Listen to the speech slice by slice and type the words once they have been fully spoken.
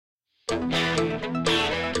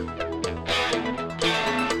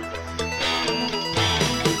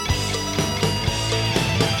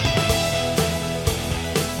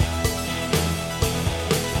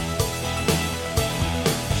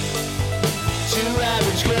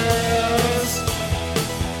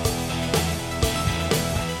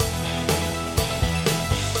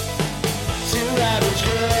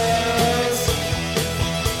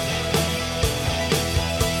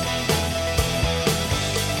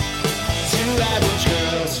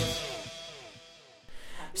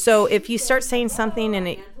So if you start saying something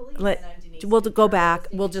and we'll go back.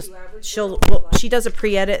 She does a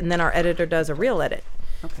pre-edit and then our editor does a real edit.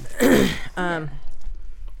 Okay.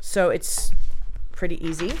 So it's pretty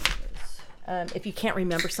easy. If you can't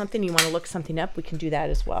remember something, you want to look something up, we can do that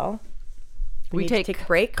as well. We take a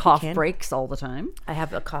break. Cough breaks all the time. I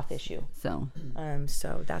have a cough issue. So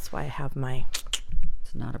that's why I have my...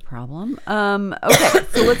 It's not a problem. Okay,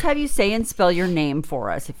 so let's have you say and spell your name for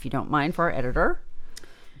us, if you don't mind, for our editor.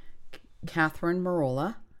 Catherine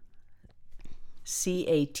Merola.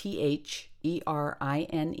 CATHERINE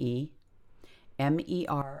MEROLA.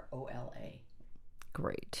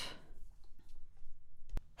 Great.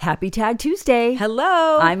 Happy Tag Tuesday.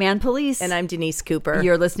 Hello. I'm Ann Police. And I'm Denise Cooper.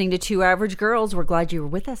 You're listening to Two Average Girls. We're glad you were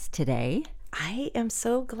with us today. I am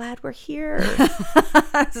so glad we're here.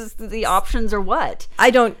 The options are what?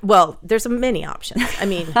 There's many options. I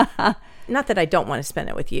mean, not that I don't want to spend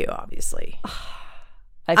it with you, obviously.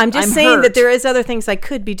 I'm saying that there is other things I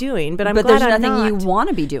could be doing, but glad there's I'm nothing not. You want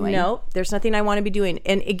to be doing. No, there's nothing I want to be doing.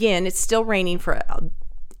 And again, it's still raining forever.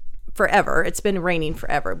 It's been raining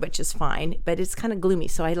forever, which is fine, but it's kind of gloomy.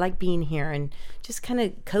 So I like being here and just kind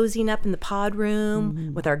of cozying up in the pod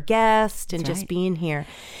room with our guest and just being here.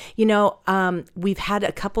 You know, we've had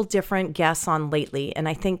a couple different guests on lately, and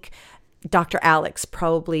I think Dr. Alex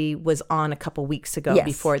probably was on a couple weeks ago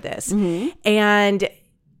before this. Mm-hmm. And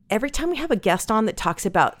every time we have a guest on that talks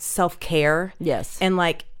about self-care and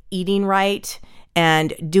like eating right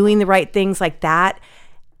and doing the right things like that,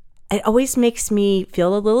 it always makes me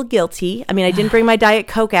feel a little guilty. I mean, I didn't bring my Diet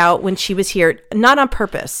Coke out when she was here, not on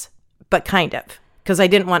purpose, but kind of, because I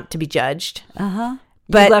didn't want to be judged. Uh-huh.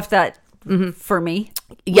 But you left that for me?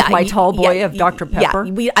 Yeah. My tall boy of Dr. Pepper?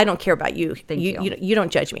 Yeah, I don't care about you. Thank you. You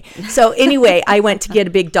don't judge me. So anyway, I went to get a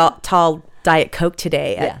big, tall Diet Coke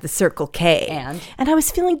today at the Circle K. And I was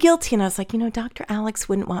feeling guilty. And I was like, Dr. Alex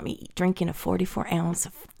wouldn't want me drinking a 44 ounce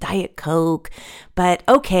of Diet Coke. But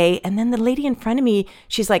okay. And then the lady in front of me,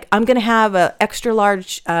 she's like, I'm going to have an extra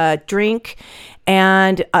large drink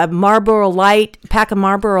and a pack of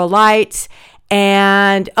Marlboro Lights.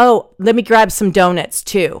 And, let me grab some donuts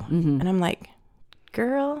too. Mm-hmm. And I'm like,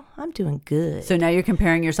 girl, I'm doing good. So now you're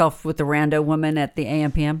comparing yourself with the rando woman at the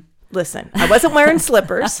AM/PM? Listen, I wasn't wearing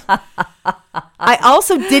slippers. I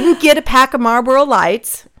also didn't get a pack of Marlboro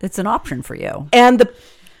Lights. It's an option for you. And the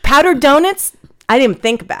powdered donuts, I didn't even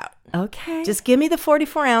think about. Okay. Just give me the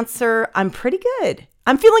 44 ouncer. I'm pretty good.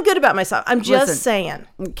 I'm feeling good about myself. I'm just saying.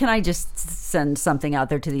 Can I just send something out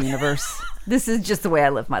there to the universe? This is just the way I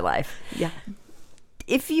live my life. Yeah.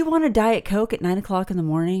 If you want a Diet Coke at 9 o'clock in the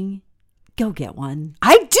morning, go get one.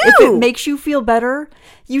 I do. If it makes you feel better,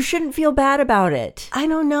 you shouldn't feel bad about it. I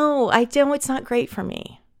don't know. It's not great for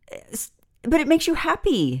me. But it makes you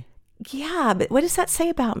happy. Yeah, but what does that say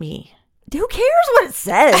about me? Who cares what it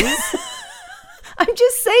says? I'm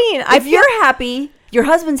just saying. If you're happy, your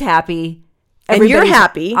husband's happy, and you're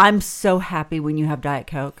happy. I'm so happy when you have Diet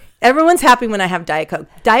Coke. Everyone's happy when I have Diet Coke.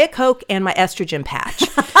 Diet Coke and my estrogen patch.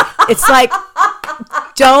 It's like,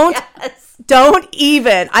 don't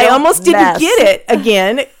even. I almost didn't get it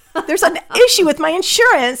again. There's an issue with my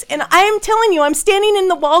insurance. And I am telling you, I'm standing in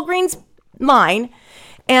the Walgreens line.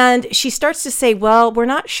 And she starts to say, well, we're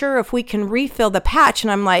not sure if we can refill the patch.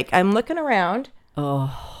 And I'm like, I'm looking around.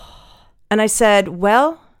 Oh. And I said,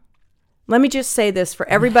 well, let me just say this for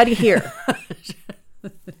everybody here.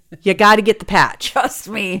 You got to get the patch. Trust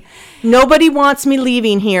me. Nobody wants me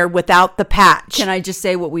leaving here without the patch. Can I just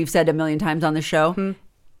say what we've said a million times on the show?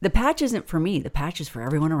 The patch isn't for me. The patch is for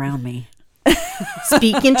everyone around me.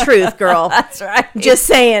 Speaking truth, girl. That's right. Just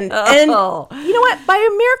saying. And you know what? By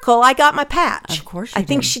a miracle, I got my patch. Of course I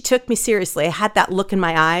think she took me seriously. I had that look in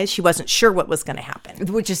my eyes. She wasn't sure what was going to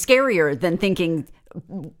happen. Which is scarier than thinking...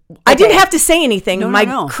 I didn't have to say anything.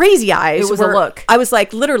 No. Crazy eyes. It was a look. I was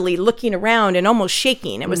like literally looking around and almost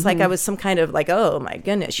shaking. It was like I was some kind of like, oh my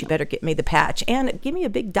goodness, you better get me the patch and give me a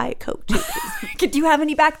big Diet Coke too, please. Do you have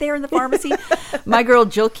any back there in the pharmacy? My girl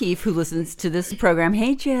Jill Keefe, who listens to this program,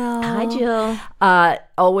 hey Jill. Hi Jill.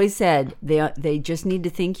 Always said they just need to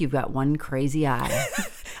think you've got one crazy eye.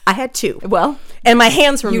 I had two. Well, and my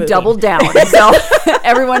hands were you moving. Doubled down. So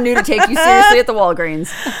everyone knew to take you seriously at the Walgreens.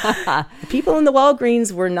 The people in the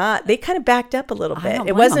Walgreens were not, they kind of backed up a little bit.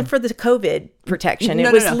 It wasn't for the COVID protection.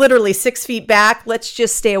 It was literally 6 feet back. Let's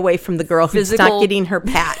just stay away from the girl who's not getting her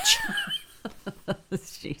patch.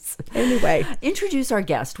 Jeez. Anyway. Introduce our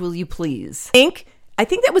guest, will you please? I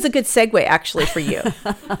think that was a good segue actually for you.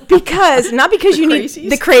 Not because you need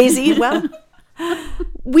the crazy. Well,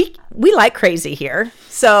 we like crazy here.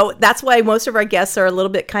 So that's why most of our guests are a little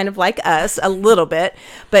bit kind of like us, a little bit.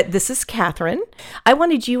 But this is Catherine. I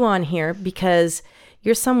wanted you on here because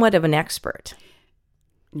You're somewhat of an expert.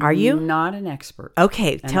 Are you? Not an expert.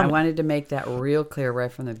 Okay, And tell I me. wanted to make that real clear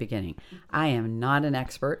right from the beginning. I am not an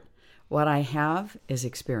expert. What I have is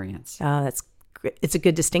experience. That's great. It's a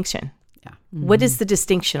good distinction. Yeah. What is the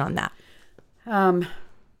distinction on that?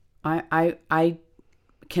 I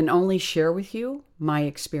can only share with you my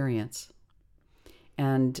experience.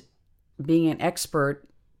 And being an expert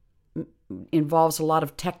involves a lot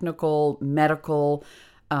of technical, medical,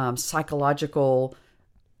 psychological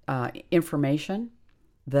information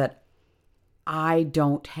that I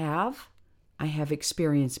don't have. I have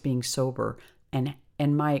experience being sober and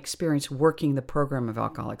my experience working the program of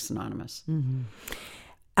Alcoholics Anonymous. Mm-hmm.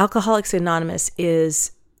 Alcoholics Anonymous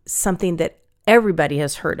is something that everybody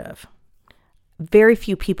has heard of. Very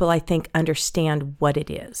few people, I think, understand what it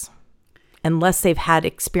is, unless they've had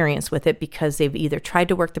experience with it because they've either tried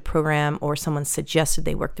to work the program or someone suggested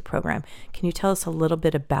they work the program. Can you tell us a little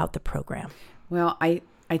bit about the program? Well, I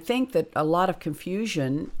think that a lot of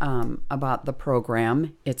confusion about the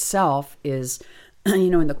program itself is,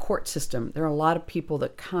 in the court system, there are a lot of people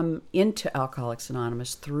that come into Alcoholics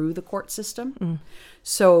Anonymous through the court system.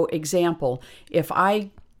 So, example, if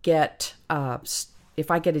I get a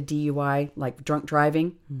DUI, like drunk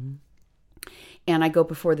driving, and I go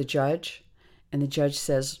before the judge, and the judge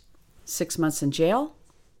says 6 months in jail,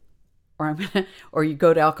 or you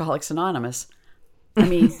go to Alcoholics Anonymous. I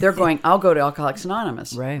mean, they're going, I'll go to Alcoholics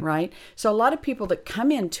Anonymous. Right. So a lot of people that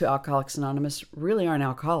come into Alcoholics Anonymous really aren't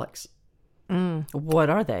alcoholics. What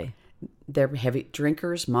are they? They're heavy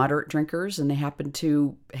drinkers, moderate drinkers, and they happen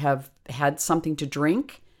to have had something to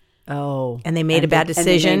drink. Oh. And they made a bad decision.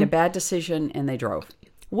 And they made a bad decision and they drove.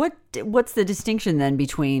 What's the distinction then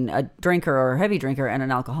between a drinker or a heavy drinker and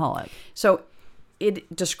an alcoholic? So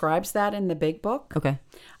it describes that in the big book. Okay.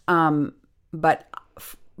 But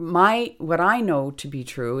what I know to be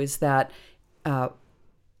true is that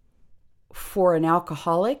for an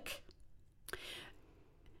alcoholic,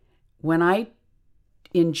 when I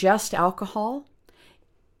ingest alcohol,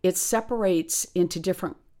 it separates into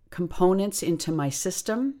different components into my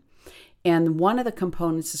system. And one of the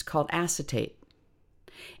components is called acetate.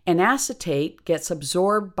 And acetate gets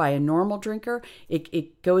absorbed by a normal drinker.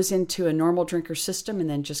 It goes into a normal drinker system and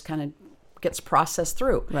then just kind of gets processed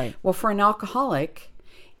through. Right. Well, for an alcoholic,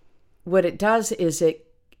 what it does is it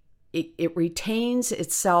retains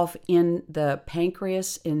itself in the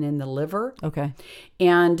pancreas and in the liver. Okay.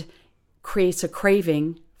 And creates a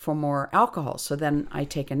craving for more alcohol. So then I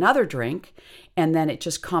take another drink, and then it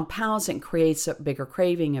just compounds and creates a bigger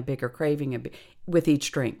craving, with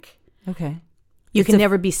each drink. Okay. You can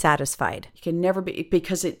never be satisfied. You can never be,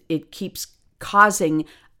 because it keeps causing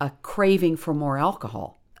a craving for more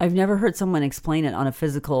alcohol. I've never heard someone explain it on a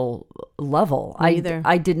physical level. Either.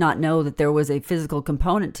 I did not know that there was a physical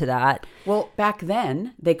component to that. Well, back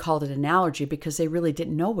then, they called it an allergy because they really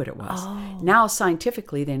didn't know what it was. Oh. Now,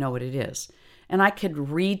 scientifically, they know what it is. And I could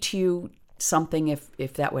read to you something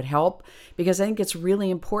if that would help, because I think it's really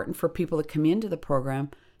important for people that come into the program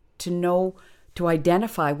to know, to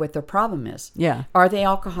identify what their problem is. Yeah. Are they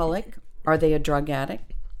alcoholic? Are they a drug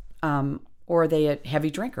addict? Or are they a heavy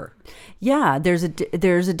drinker? Yeah, there's a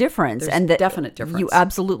difference. There's a definite difference. You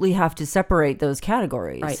absolutely have to separate those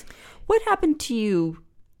categories. Right. What happened to you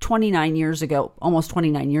 29 years ago, almost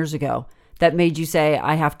 29 years ago, that made you say,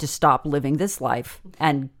 I have to stop living this life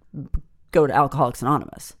and go to Alcoholics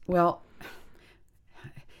Anonymous? Well,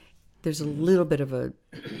 there's a little bit of a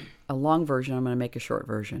long version. I'm going to make a short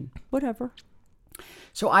version. Whatever.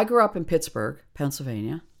 So I grew up in Pittsburgh,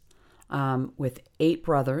 Pennsylvania, with 8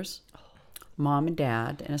 brothers, mom and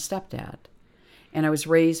dad, and a stepdad. And I was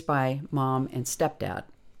raised by mom and stepdad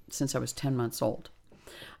since I was 10 months old.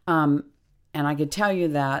 And I can tell you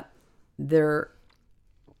that they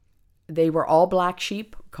were all black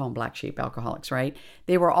sheep, call them black sheep alcoholics, right?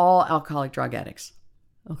 They were all alcoholic drug addicts.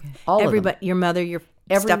 Okay. All Everybody, of them. your mother, your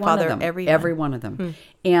Every stepfather, one of them. everyone. Every one of them.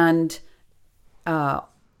 And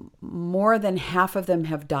more than half of them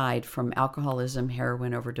have died from alcoholism,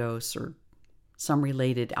 heroin overdose, or some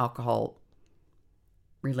related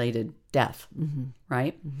alcohol-related death,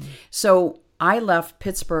 right? So I left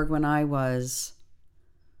Pittsburgh when I was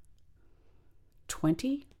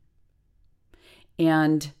 20,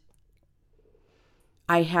 and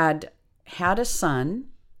I had a son.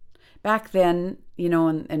 Back then, in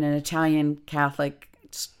an Italian Catholic,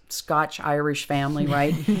 Scotch-Irish family,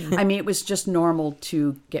 right? I mean, it was just normal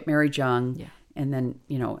to get married young and then,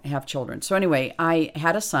 have children. So anyway, I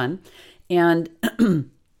had a son, and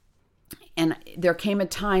and there came a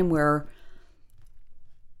time where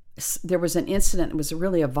there was an incident. It was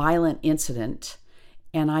really a violent incident,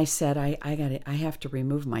 and I said, I have to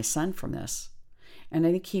remove my son from this. and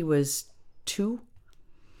I think he was 2.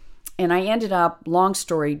 And I ended up, long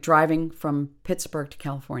story, driving from Pittsburgh to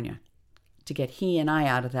California to get he and I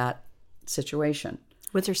out of that situation.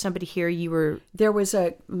 Was there somebody here you were? There was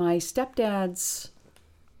my stepdad's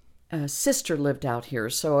sister lived out here.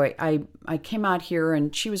 So I came out here,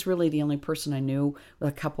 and she was really the only person I knew, with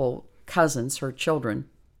a couple cousins, her children.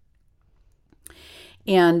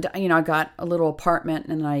 And, I got a little apartment,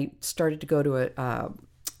 and I started to go to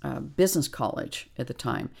a business college at the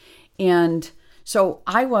time. And so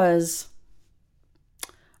I was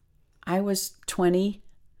 20.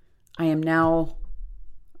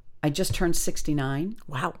 I just turned 69.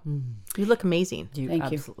 Wow. You look amazing. Thank you.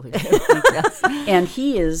 Absolutely. Yes. And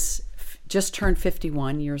he is just turned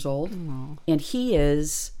 51 years old. Aww. And he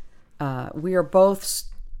is, we are both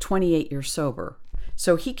 28 years sober.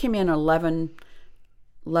 So he came in 11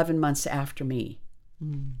 months after me.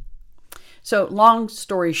 So long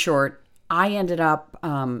story short, I ended up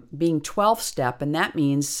being 12-step, and that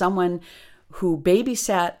means someone who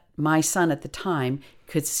babysat my son at the time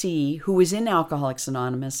could see, who was in Alcoholics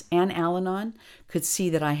Anonymous and Al-Anon, could see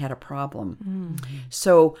that I had a problem.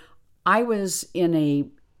 So I was in a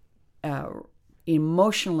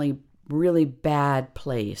emotionally really bad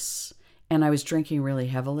place, and I was drinking really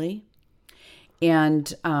heavily.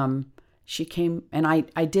 And she came, and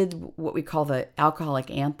I did what we call the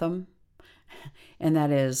alcoholic anthem, and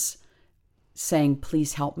that is saying,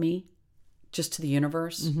 please help me, just to the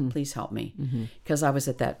universe, please help me. Because I was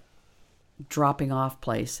at that dropping off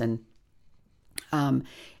place. And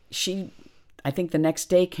she, I think the next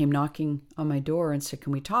day, came knocking on my door and said,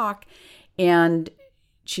 can we talk? And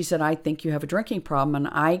she said, I think you have a drinking problem. And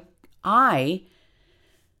I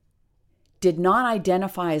did not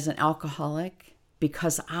identify as an alcoholic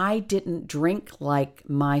because I didn't drink like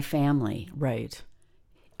my family. Right.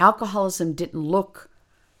 Alcoholism didn't look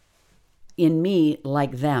in me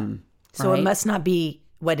like them. So right? it must not be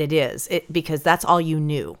what it is, because that's all you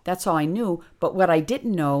knew. That's all I knew. But what I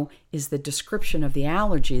didn't know is the description of the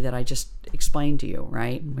allergy that I just explained to you,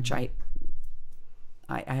 right? Which I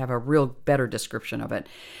have a real better description of it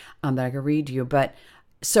that I could read to you. But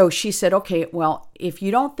so she said, okay, well, if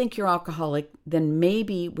you don't think you're alcoholic, then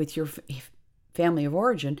maybe with your family of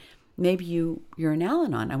origin, maybe you're an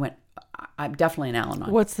Al-Anon. I went, I'm definitely an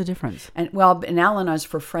Al-Anon. What's the difference? And well, an Al-Anon is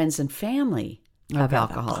for friends and family of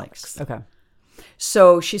alcoholics. Okay.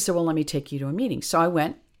 So she said, well, let me take you to a meeting. So I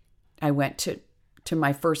went to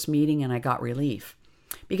my first meeting, and I got relief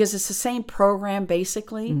because it's the same program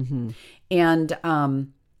basically. And I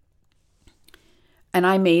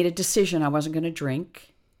made a decision. I wasn't going to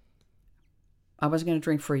drink. I wasn't going to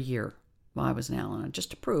drink for a year while I was an Al-Anon,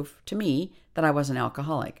 just to prove to me that I was an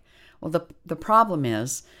alcoholic. Well, the problem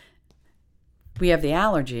is we have the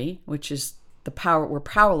allergy, which is the power. We're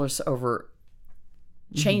powerless over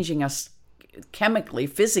changing us chemically,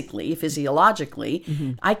 physically, physiologically.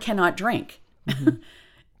 I cannot drink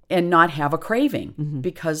and not have a craving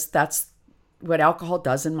because that's what alcohol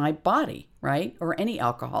does in my body, right? Or any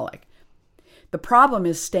alcoholic. The problem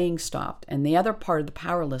is staying stopped. And the other part of the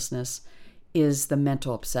powerlessness is the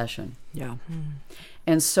mental obsession. Yeah.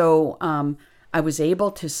 And so I was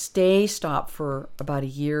able to stay stopped for about a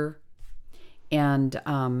year. And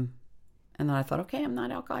then I thought, okay, I'm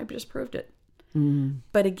not alcoholic. I just proved it.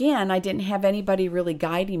 But again, I didn't have anybody really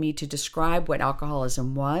guiding me to describe what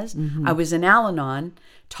alcoholism was. I was in Al-Anon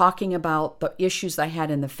talking about the issues I had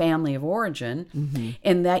in the family of origin.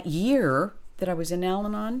 And that year that I was in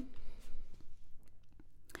Al-Anon,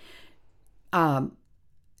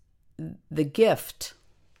 the gift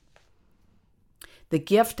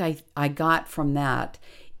I got from that,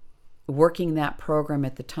 working that program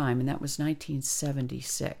at the time, and that was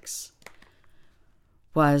 1976,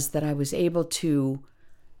 was that I was able to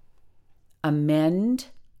mend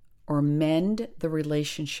the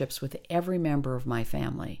relationships with every member of my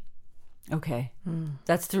family. Okay.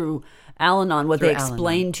 That's through Al-Anon, what Through they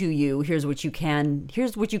explain Al-Anon. to you. Here's what you can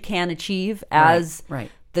achieve as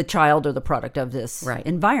right. the child or the product of this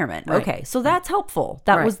environment. Right. Okay. So that's helpful.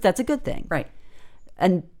 That's a good thing. Right.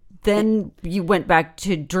 And then you went back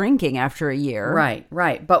to drinking after a year.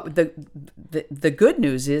 Right. But the good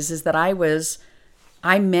news is that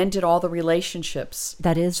I mended all the relationships.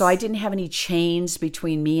 That is. So I didn't have any chains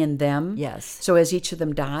between me and them. Yes. So as each of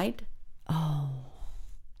them died,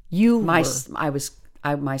 my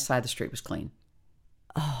side of the street was clean.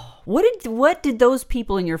 What did those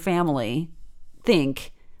people in your family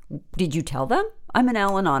think? Did you tell them? I'm an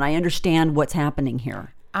Al-Anon. I understand what's happening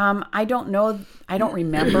here. I don't know. I don't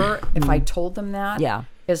remember if I told them that. Yeah.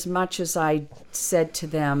 As much as I said to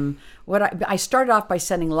them, I started off by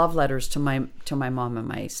sending love letters to my mom and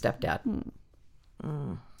my stepdad.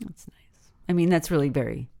 That's nice. I mean, that's really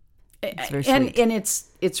very, it's very sweet. And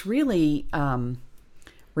it's really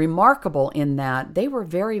remarkable in that they were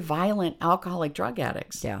very violent alcoholic drug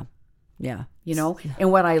addicts. Yeah. Yeah. You know,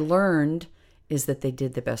 and what I learned is that they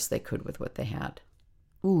did the best they could with what they had.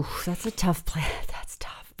 Ooh, that's a tough plan. That's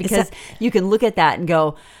tough because you can look at that and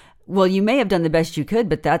go, well, you may have done the best you could,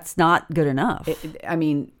 but that's not good enough.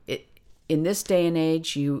 In this day and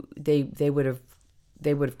age, they would have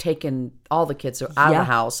taken all the kids out of the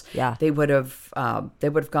house. Yeah. They would have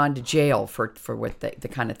gone to jail for what the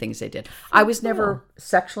kind of things they did. I was never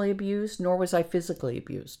sexually abused, nor was I physically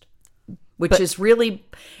abused, which is really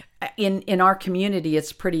in our community.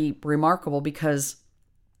 It's pretty remarkable because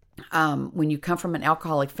when you come from an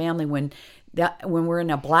alcoholic family, when we're in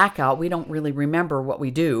a blackout, we don't really remember what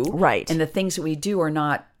we do, right? And the things that we do are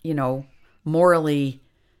not, morally.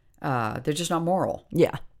 They're just not moral.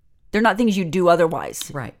 Yeah. They're not things you do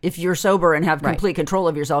otherwise. Right. If you're sober and have complete control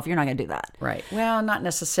of yourself, you're not going to do that. Right. Well, not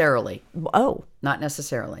necessarily. Oh. Not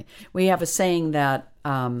necessarily. We have a saying that,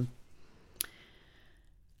 how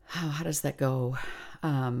does that go?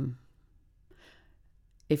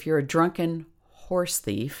 If you're a drunken horse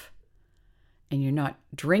thief and you're not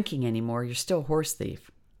drinking anymore, you're still a horse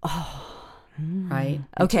thief. Oh. Right?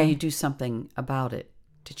 Okay. Until you do something about it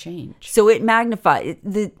to change. So it magnifies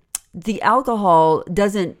the alcohol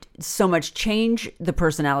doesn't so much change the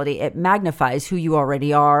personality, it magnifies who you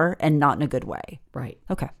already are, and not in a good way. Right.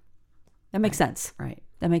 Okay. That makes sense. Right.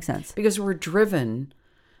 That makes sense. Because we're driven,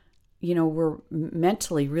 we're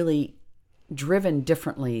mentally really driven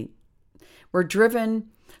differently. We're driven.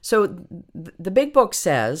 So the big book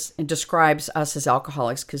says and describes us as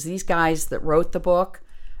alcoholics, because these guys that wrote the book,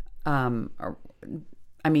 they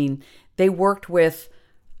worked with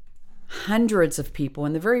hundreds of people.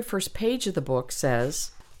 And the very first page of the book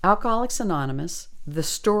says, Alcoholics Anonymous, the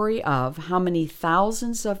story of how many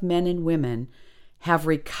thousands of men and women have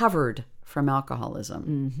recovered from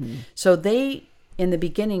alcoholism. Mm-hmm. So they, in the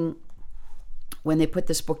beginning, when they put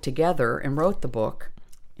this book together and wrote the book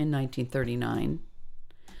in 1939,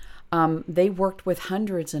 they worked with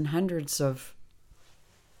hundreds and hundreds of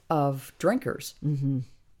drinkers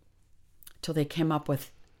till they came up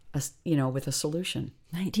with a solution.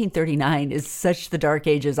 1939 is such the dark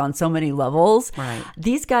ages on so many levels. Right.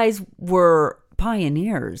 These guys were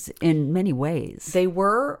pioneers in many ways. They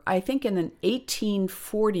were, I think in the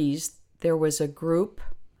 1840s, there was a group,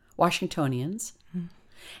 Washingtonians,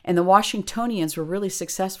 and the Washingtonians were really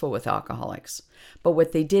successful with alcoholics. But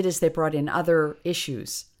what they did is they brought in other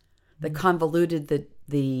issues that convoluted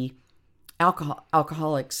the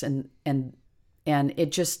alcoholics and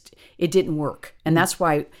it didn't work. And that's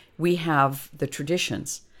why we have the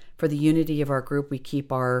traditions for the unity of our group. We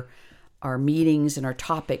keep our meetings and our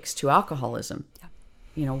topics to alcoholism.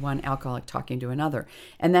 Yeah. One alcoholic talking to another.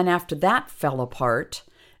 And then after that fell apart,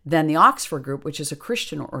 then the Oxford group, which is a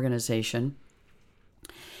Christian organization,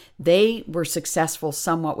 they were successful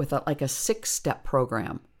somewhat with a 6-step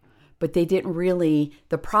program. But they didn't really,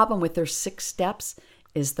 the problem with their 6 steps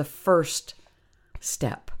is the first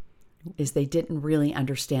step is they didn't really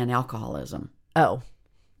understand alcoholism. Oh.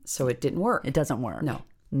 So it didn't work. It doesn't work.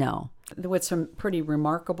 No. What's pretty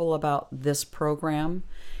remarkable about this program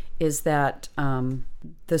is that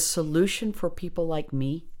the solution for people like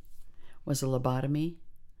me was a lobotomy,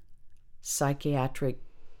 psychiatric,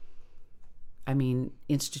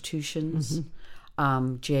 institutions,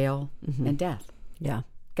 jail, and death. Yeah.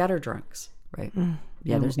 Gutter drunks. Right.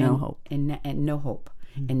 Yeah, there's no hope. And no hope.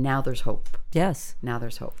 And now there's hope. Yes. Now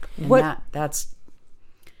there's hope. And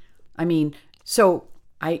so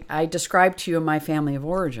I described to you my family of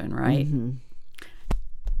origin, right? Mm-hmm.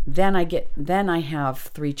 Then I have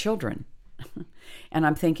 3 children. And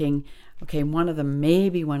I'm thinking, okay,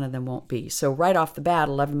 maybe one of them won't be. So right off the bat,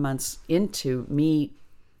 11 months into me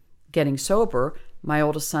getting sober, my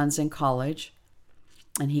oldest son's in college.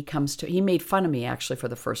 And he made fun of me actually for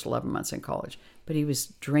the first 11 months in college, but he was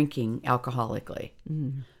drinking alcoholically.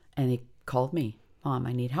 Mm. And he called me, Mom,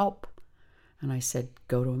 I need help. And I said,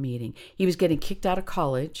 go to a meeting. He was getting kicked out of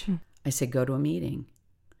college. Mm. I said, go to a meeting.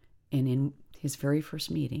 And in his very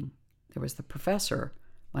first meeting, there was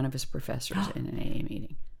one of his professors in an AA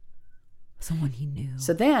meeting. Someone he knew.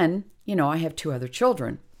 So then, I have 2 other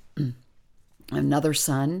children, another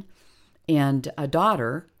son and a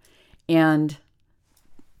daughter. And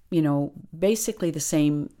basically the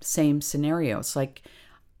same scenario. It's like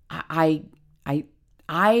I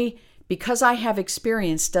because I have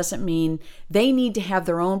experience doesn't mean they need to have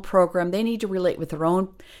their own program. They need to relate with their own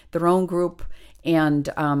group. And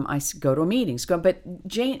I go to meetings. But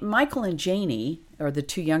Michael and Janie are the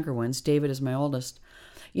 2 younger ones. David is my oldest.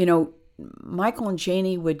 Michael and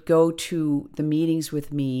Janie would go to the meetings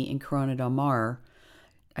with me in Corona Del Mar,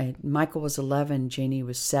 Michael was 11, Janie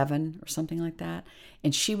was 7 or something like that.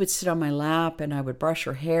 And she would sit on my lap and I would brush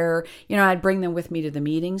her hair. I'd bring them with me to the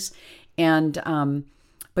meetings. And,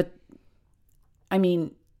 but I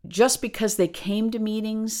mean, just because they came to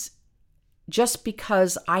meetings, just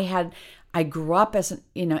because I grew up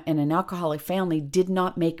in an alcoholic family did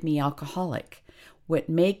not make me alcoholic. What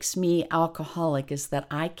makes me alcoholic is that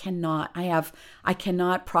I cannot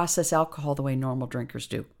process alcohol the way normal drinkers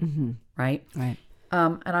do. Mm-hmm. Right? Right.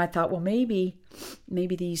 And I thought, well, maybe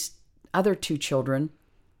these other 2 children,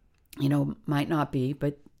 might not be,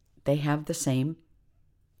 but they have the same.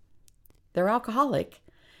 They're alcoholic.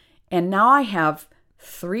 And now I have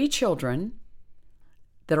 3 children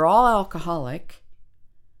that are all alcoholic,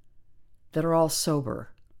 that are all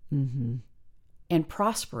sober, mm-hmm. and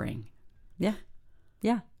prospering. Yeah.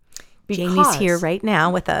 Yeah. Jamie's here right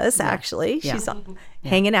now with us, actually. Yeah. She's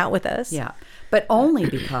hanging out with us. Yeah. But only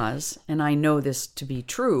because, and I know this to be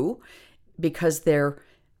true, because they're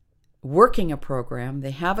working a program,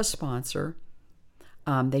 they have a sponsor,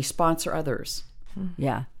 they sponsor others.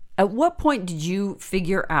 Yeah. At what point did you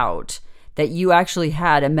figure out that you actually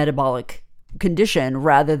had a metabolic condition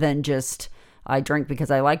rather than just, I drink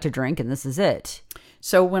because I like to drink and this is it?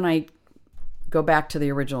 So when I go back to the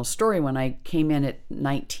original story, when I came in at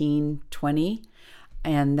 19, 20,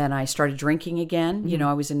 and then I started drinking again, Mm-hmm.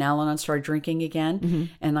 I was in Al-Anon, started drinking again. Mm-hmm.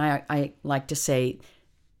 And I like to say,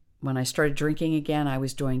 when I started drinking again, I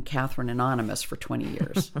was doing Catherine Anonymous for 20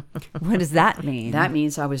 years. What does that mean? That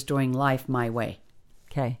means I was doing life my way.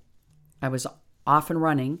 Okay. I was off and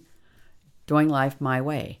running, doing life my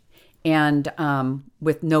way, and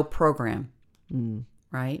with no program,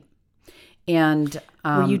 right? And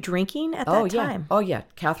were you drinking at that time? Oh yeah,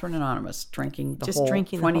 Catherine Anonymous, drinking the Just whole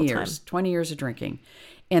drinking the 20 whole years, time. 20 years of drinking,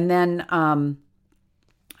 and then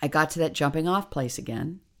I got to that jumping off place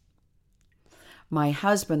again. My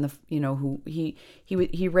husband, who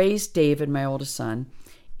he raised David, my oldest son,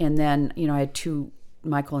 and then I had 2,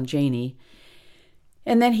 Michael and Janie.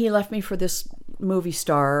 And then he left me for this movie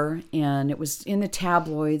star, and it was in the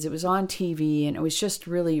tabloids, it was on TV, and it was just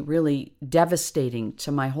really, really devastating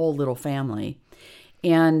to my whole little family.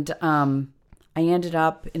 And I ended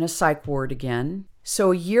up in a psych ward again.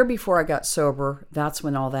 So a year before I got sober, that's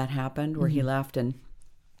when all that happened, where he left. And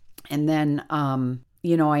then, I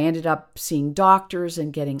ended up seeing doctors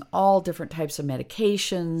and getting all different types of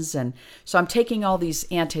medications. And so I'm taking all these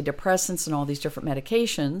antidepressants and all these different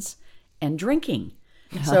medications and drinking.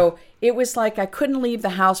 So it was like I couldn't leave the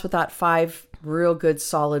house without 5 real good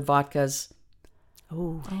solid vodkas.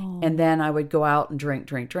 Oh. And then I would go out and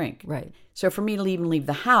drink. Right. So for me to even leave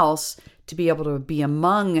the house, to be able to be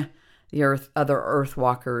among the other earth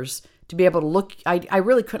walkers, to be able to look, I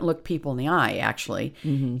really couldn't look people in the eye, actually.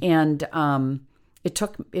 Mm-hmm. And it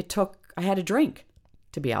took, I had a drink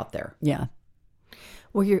to be out there. Yeah.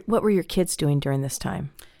 What were your kids doing during this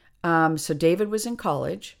time? So David was in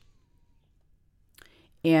college.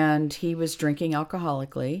 And he was drinking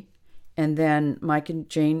alcoholically. And then Mike and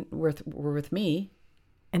Jane were with me.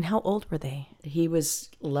 And how old were they? He was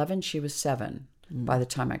 11, she was 7 by the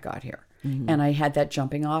time I got here. Mm-hmm. And I had that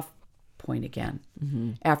jumping off point again.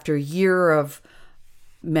 Mm-hmm. After a year of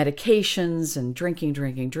medications and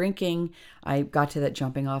drinking, I got to that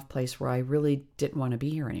jumping off place where I really didn't want to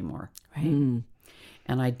be here anymore. Right. Mm.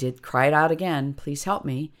 And I cried out again, please help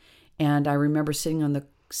me. And I remember sitting on the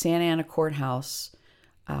Santa Ana courthouse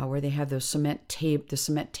where they have those cement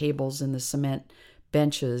tables and the cement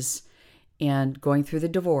benches, and going through the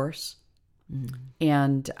divorce. Mm.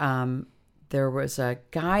 And there was a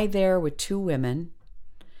guy there with 2 women,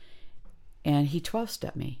 and he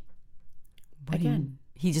 12-stepped me again.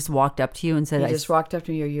 He just walked up to you and said, He just walked up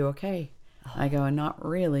to me, are you okay? Oh. I go, not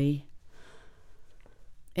really.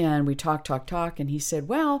 And we talk, and he said,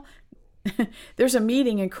 well, there's a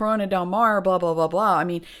meeting in Corona Del Mar, blah, blah, blah, blah. I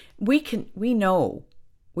mean, we know.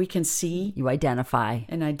 We can see. You identify.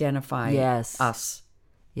 And identify us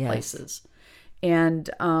places. And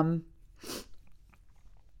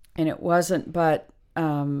it wasn't, but I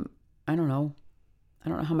don't know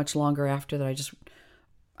how much longer after that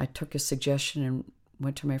I took a suggestion and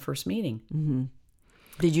went to my first meeting. Mm-hmm.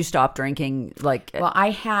 Did you stop drinking? Well,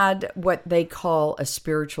 I had what they call a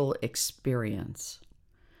spiritual experience.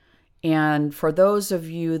 And for those of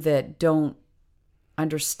you that don't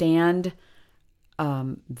understand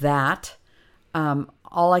that,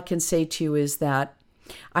 all I can say to you is that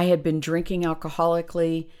I had been drinking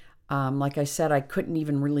alcoholically. Like I said, I couldn't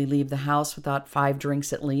even really leave the house without 5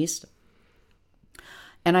 drinks at least.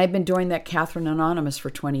 And I've been doing that Catherine Anonymous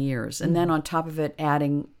for 20 years. And then on top of it,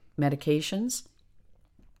 adding medications.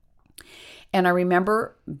 And I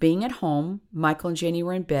remember being at home. Michael and Jenny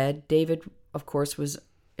were in bed. David, of course, was,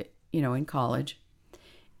 in college.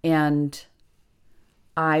 And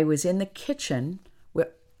I was in the kitchen,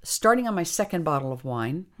 starting on my second bottle of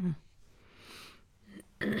wine.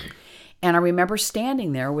 And I remember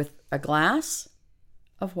standing there with a glass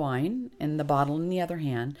of wine and the bottle in the other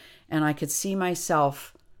hand, and I could see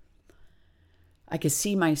myself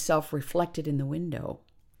reflected in the window,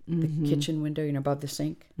 the kitchen window, above the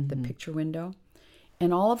sink, the picture window.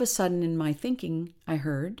 And all of a sudden in my thinking, I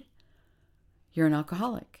heard, "You're an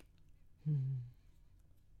alcoholic."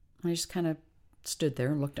 I just kind of stood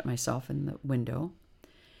there and looked at myself in the window.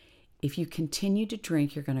 "If you continue to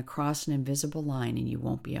drink, you're going to cross an invisible line and you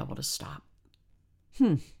won't be able to stop."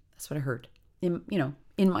 That's what I heard in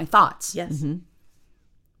my thoughts. Yes.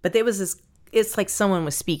 But it's like someone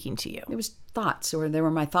was speaking to you. It was thoughts, or they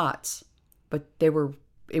were my thoughts, but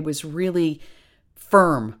it was really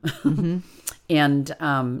firm and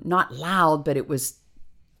not loud, but it was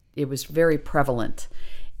very prevalent.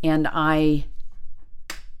 And I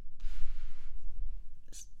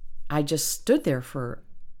just stood there for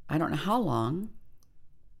I don't know how long,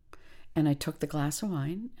 and I took the glass of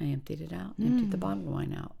wine, I emptied it out, emptied the bottle of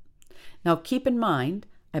wine out. Now, keep in mind,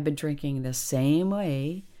 I've been drinking the same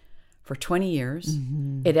way for 20 years.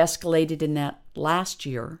 It escalated in that last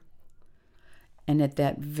year. And at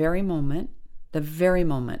that very moment, they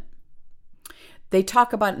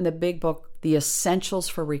talk about in the big book, the essentials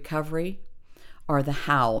for recovery are the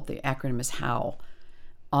HOW. The acronym is HOW.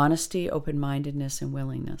 Honesty, open-mindedness, and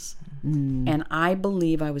willingness. And I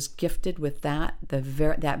believe I was gifted with that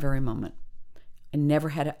that very moment.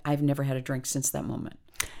 I've never had a drink since that moment.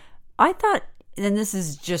 I thought, and this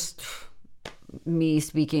is just me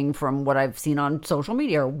speaking from what I've seen on social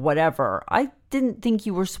media or whatever, I didn't think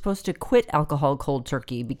you were supposed to quit alcohol cold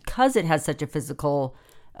turkey because it has such a physical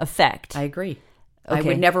effect. I agree. Okay. I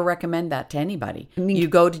would never recommend that to anybody. You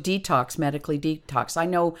go to detox, medically detox. I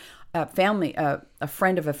know a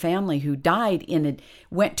friend of a family who died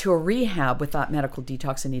went to a rehab without medical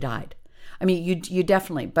detox, and he died. I mean, you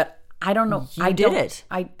definitely, but I don't know. I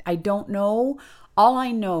don't know. All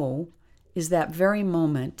I know is that very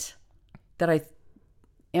moment that I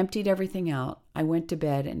emptied everything out, I went to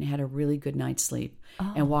bed and had a really good night's sleep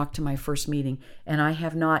and walked to my first meeting. And I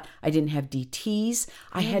didn't have DTs.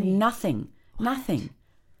 I had nothing. Nothing.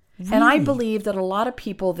 Really? And I believe that a lot of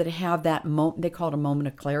people that have that moment, they call it a moment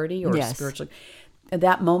of clarity or spiritual,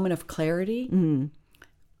 that moment of clarity,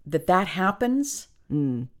 that happens.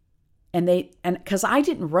 And because I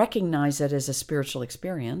didn't recognize it as a spiritual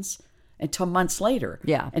experience until months later.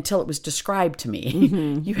 Yeah. Until it was described to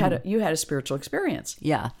me. You had a spiritual experience.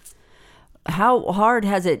 Yeah. How hard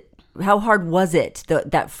was it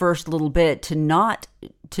that first little bit to not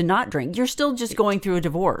drink? You're still just going through a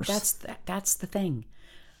divorce. That's the thing.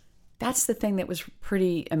 That's the thing that was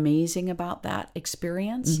pretty amazing about that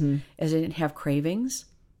experience, is I didn't have cravings.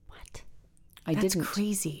 What? That's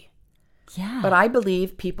crazy. Yeah. But I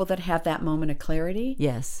believe people that have that moment of clarity,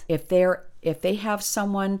 yes, if they have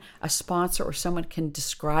someone, a sponsor or someone can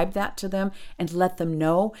describe that to them and let them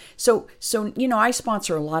know. So I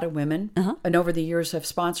sponsor a lot of women, and over the years have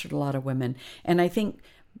sponsored a lot of women. And I think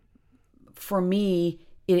for me,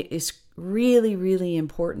 it is really, really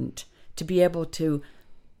important to be able to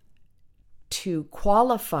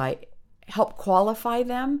help qualify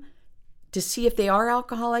them to see if they are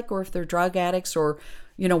alcoholic or if they're drug addicts or,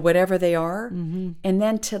 whatever they are. And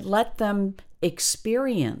then to let them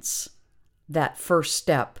experience that first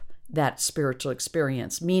step, that spiritual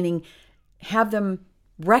experience, meaning have them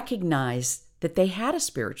recognize that they had a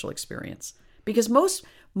spiritual experience. Because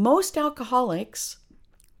most alcoholics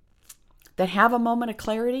that have a moment of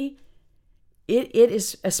clarity, it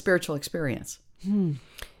is a spiritual experience.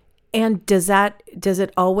 And does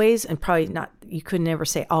it always, and probably not, you could never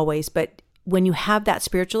say always, but when you have that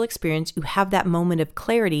spiritual experience, you have that moment of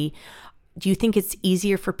clarity, do you think it's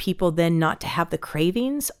easier for people then not to have the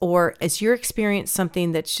cravings? Or is your experience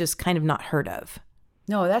something that's just kind of not heard of?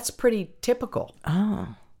 No, that's pretty typical.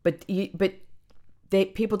 Oh. But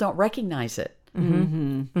people don't recognize it. They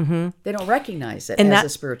don't recognize it as a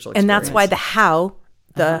spiritual experience. And that's why the how,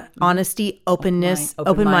 the honesty, openness,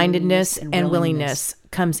 open-mindedness, and willingness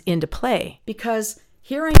comes into play. Because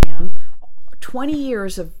here I am, 20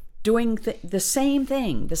 years of doing the same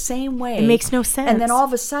thing, the same way. It makes no sense. And then all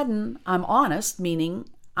of a sudden, I'm honest, meaning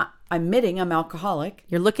I'm admitting I'm alcoholic.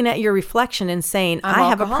 You're looking at your reflection and saying, I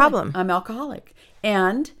have a problem. I'm alcoholic.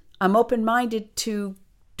 And I'm open-minded to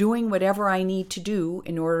doing whatever I need to do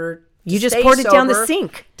in order to You just poured it down the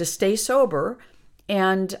sink. To stay sober.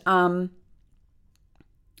 And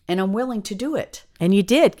And I'm willing to do it. And you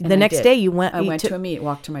did. And the I next did. day you went. I went to a meeting,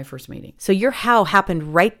 walked to my first meeting. So your how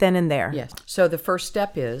happened right then and there. Yes. So the first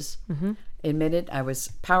step is admitted I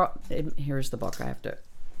was here's the book. I have to,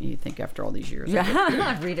 you think after all these years.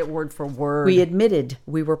 Read it word for word. We admitted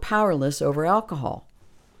we were powerless over alcohol.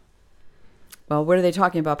 Well, what are they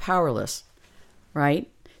talking about powerless?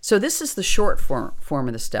 Right? So this is the short form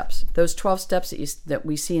of the steps. Those 12 steps that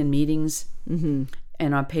we see in meetings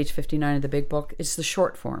and on page 59 of the big book, it's the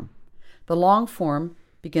short form. The long form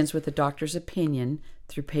begins with the doctor's opinion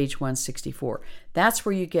through page 164. That's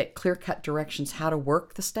where you get clear-cut directions how to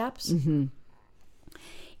work the steps. And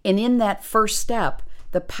in that first step,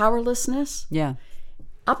 the powerlessness,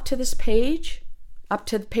 up to this page, up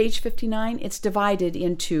to page 59, it's divided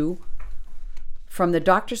into, from the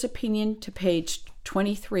doctor's opinion to page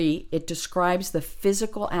 23, it describes the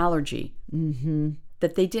physical allergy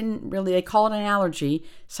that they call it an allergy.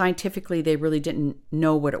 Scientifically, they really didn't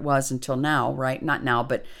know what it was until now, right? Not now,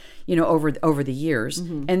 but over the years.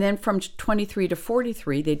 And then from 23 to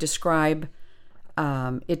 43, they describe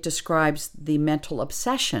it describes the mental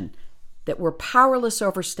obsession that we're powerless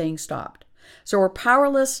over staying stopped. So we're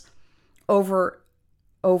powerless over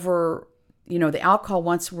the alcohol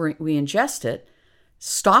once we ingest it,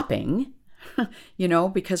 stopping,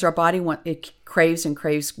 because our body it craves and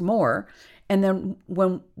craves more. And then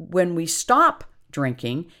when we stop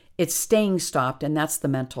drinking, it's staying stopped, and that's the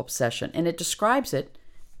mental obsession. And it describes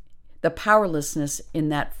the powerlessness in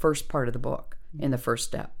that first part of the book, in the first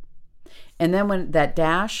step. And then when that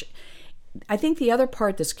dash, I think the other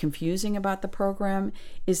part that's confusing about the program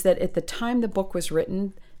is that at the time the book was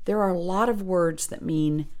written, there are a lot of words that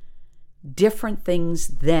mean different things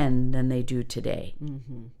then than they do today.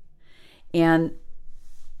 And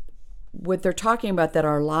what they're talking about, that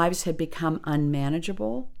our lives had become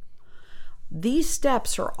unmanageable, these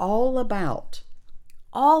steps are all about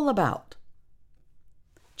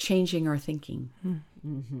changing our thinking.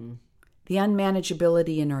 The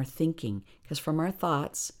unmanageability in our thinking, because from our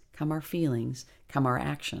thoughts come our feelings, come our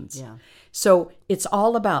actions. So it's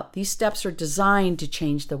all about, these steps are designed to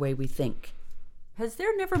change the way we think. Has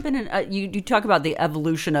there never been you talk about the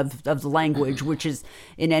evolution of the language, which is,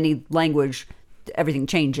 in any language, everything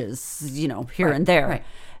changes, here and there. Right.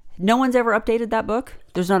 No one's ever updated that book?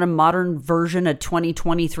 There's not a modern version, a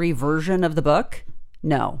 2023 version of the book?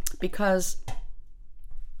 No. Because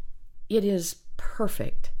it is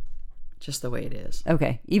perfect just the way it is.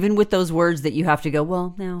 Okay. Even with those words that you have to go,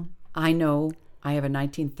 well, now. I know I have a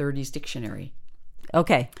 1930s dictionary.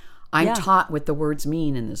 Okay. I'm taught what the words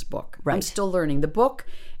mean in this book. Right. I'm still learning. The book,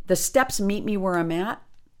 the steps meet me where I'm at.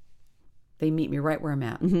 They meet me right where I'm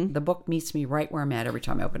at. The book meets me right where I'm at every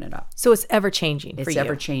time I open it up. So it's ever changing for you. It's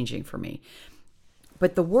ever changing for me.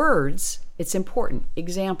 But the words, it's important.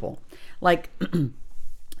 Example, like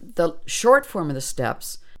the short form of the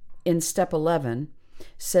steps in step 11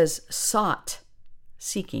 says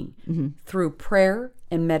seeking, through prayer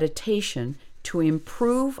and meditation to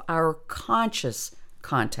improve our conscious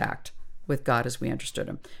contact with God as we understood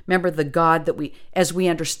him. Remember, the God as we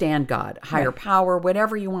understand God, higher power,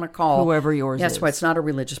 whatever you want to call. Whoever yours is. That's why it's not a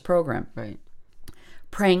religious program. Right.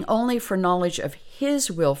 Praying only for knowledge of his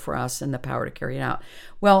will for us and the power to carry it out.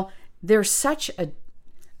 Well, there's such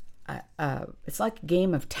it's like a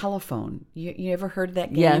game of telephone. You ever heard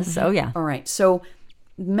that game? Yes. Oh, yeah. All right. So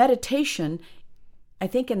meditation, I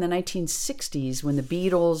think in the 1960s, when the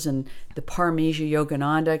Beatles and the Paramahansa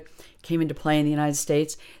Yogananda came into play in the United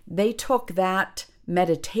States, they took that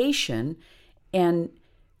meditation, and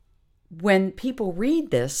when people read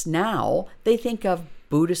this now, they think of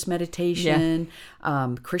Buddhist meditation,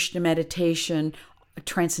 Krishna meditation,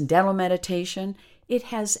 transcendental meditation. It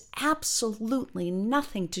has absolutely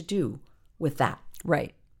nothing to do with that.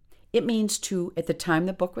 Right. It means to, at the time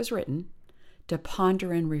the book was written, to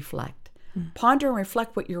ponder and reflect. Ponder and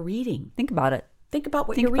reflect what you're reading. Think about it. Think about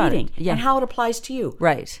what Think you're about reading it. Yeah. and how it applies to you.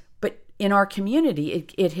 Right. But in our community,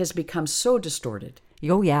 it has become so distorted.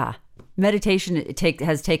 Oh, yeah. Meditation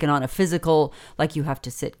has taken on a physical, like you have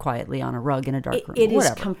to sit quietly on a rug in a dark room. It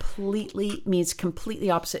whatever. means completely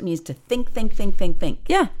opposite. It means to think.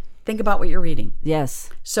 Yeah. Think about what you're reading. Yes.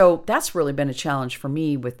 So that's really been a challenge for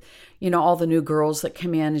me with, all the new girls that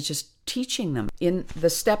come in, and just teaching them. In the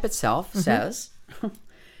step itself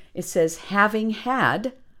it says, having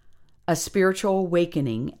had a spiritual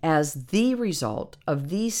awakening as the result of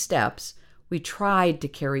these steps, we tried to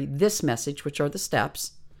carry this message, which are the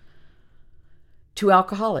steps, to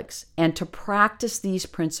alcoholics and to practice these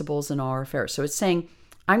principles in all our affairs. So it's saying,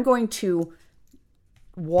 I'm going to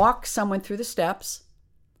walk someone through the steps,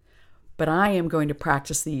 but I am going to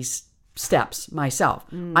practice these steps myself.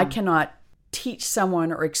 I cannot teach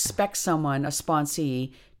someone or expect someone, a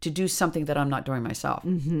sponsee, to do something that I'm not doing myself.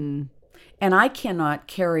 Mm-hmm. And I cannot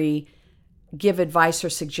give advice or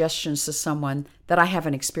suggestions to someone that I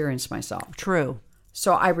haven't experienced myself. True.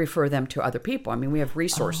 So I refer them to other people. I mean, we have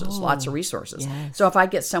resources, lots of resources. Yes. So if I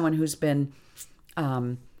get someone who's been,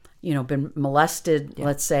 been molested,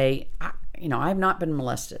 let's say, I've not been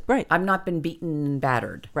molested. Right. I've not been beaten and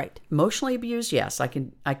battered. Right. Emotionally abused, yes, I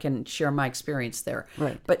can share my experience there.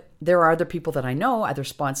 Right. But there are other people that I know, other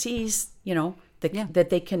sponsees, that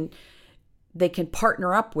they can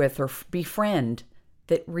partner up with or befriend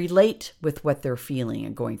that relate with what they're feeling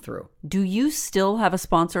and going through. Do you still have a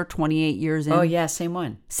sponsor 28 years in? Oh yeah, same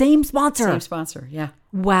one. Same sponsor. Same sponsor, yeah.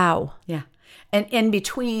 Wow. Yeah. And in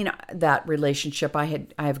between that relationship, I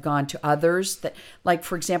have gone to others that, like,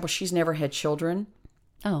 for example, she's never had children.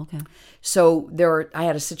 Oh, okay. So I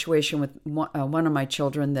had a situation with one of my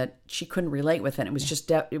children that she couldn't relate with, and it was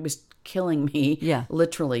just it was killing me,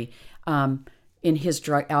 literally, in his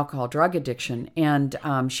alcohol drug addiction, and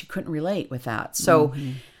she couldn't relate with that. So,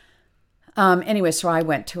 anyway, so I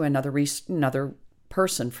went to another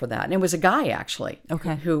person for that, and it was a guy actually,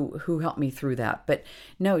 who helped me through that. But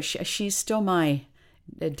no, she's still my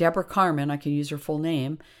Deborah Carmen. I can use her full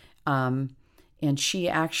name, and she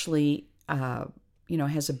actually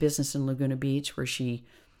has a business in Laguna Beach where she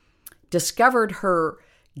discovered her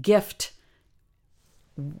gift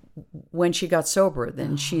when she got sober.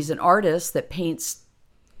 Then she's an artist that paints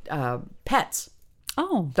pets,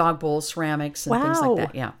 dog bowls, ceramics, and things like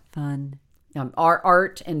that. Yeah, fun.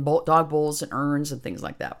 Art and dog bowls and urns and things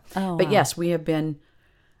like that. But yes, I've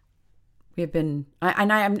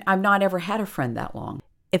not ever had a friend that long.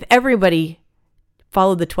 If everybody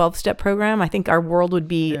followed the 12-step program, I think our world would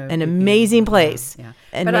be an amazing place. Yeah.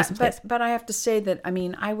 Yeah. But I have to say that, I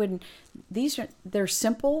mean, they're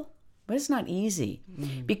simple, but it's not easy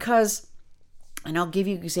because, and I'll give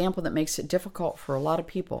you an example that makes it difficult for a lot of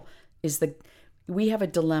people, we have a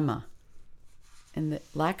dilemma. And the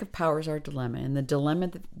lack of power is our dilemma. And the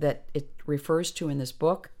dilemma that it refers to in this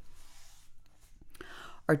book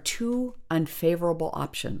are two unfavorable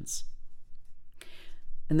options.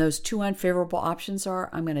 And those two unfavorable options are,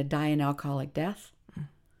 I'm going to die an alcoholic death,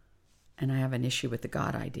 and I have an issue with the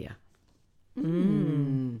God idea.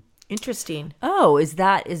 Interesting. Oh, is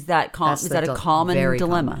that a common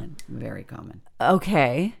dilemma? Common, very common.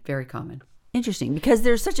 Okay. Very common. Interesting, because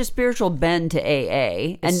there's such a spiritual bend to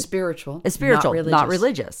AA, and It's spiritual, not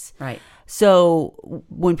religious. Right. So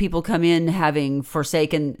when people come in having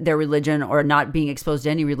forsaken their religion or not being exposed to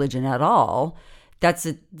any religion at all, that's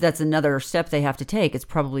another step they have to take. It's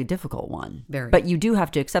probably a difficult one. Very. But you do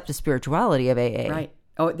have to accept the spirituality of AA. Right.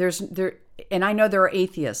 Oh, and I know there are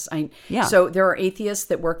atheists. So there are atheists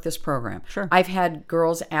that work this program. Sure. I've had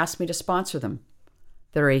girls ask me to sponsor them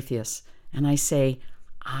that are atheists, and I say,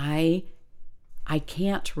 I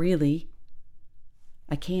can't really.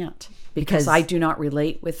 I can't because I do not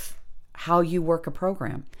relate with how you work a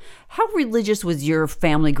program. How religious was your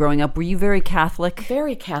family growing up? Were you very Catholic?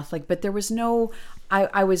 Very Catholic, but there was no.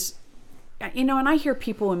 I was, and I hear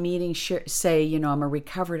people in meetings say, I'm a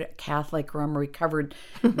recovered Catholic or I'm a recovered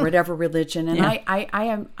whatever religion, and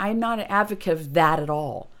I'm not an advocate of that at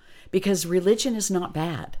all, because religion is not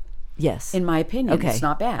bad. Yes, in my opinion, it's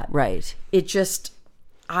not bad. Right. It just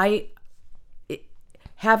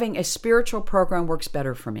having a spiritual program works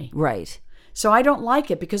better for me. Right. So I don't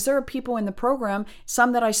like it because there are people in the program,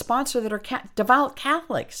 some that I sponsor, that are devout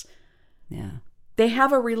Catholics. Yeah. They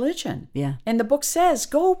have a religion. Yeah. And the book says,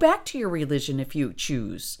 go back to your religion if you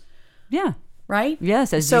choose. Yeah. Right?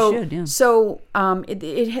 Yes, as you should. Yeah. So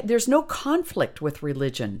there's no conflict with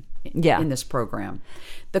religion in this program.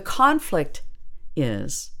 The conflict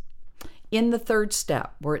is in the third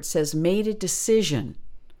step where it says made a decision.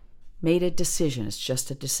 It's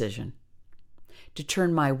just a decision to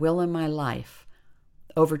turn my will and my life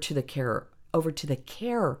over to the care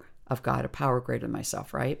of God, a power greater than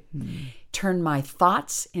myself, right? Mm-hmm. Turn my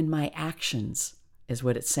thoughts and my actions is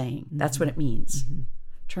what it's saying. Mm-hmm. That's what it means. Mm-hmm.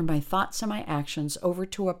 Turn my thoughts and my actions over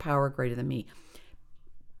to a power greater than me.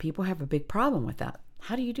 People have a big problem with that.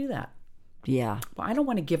 How do you do that? Yeah. Well, I don't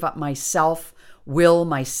want to give up myself,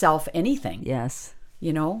 anything. Yes.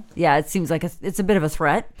 Yeah, it seems like it's a bit of a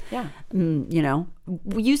threat. Yeah.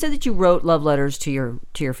 You said that you wrote love letters to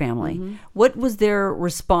your family. Mm-hmm. What was their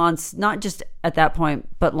response, not just at that point,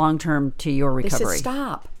 but long term to your recovery? They said,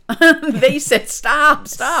 stop. They said, stop.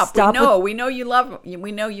 We know you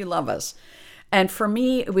love us. And for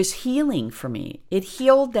me, it was healing for me. It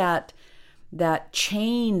healed that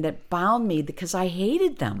chain that bound me because I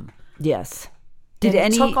hated them. Yes.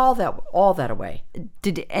 It took all that away.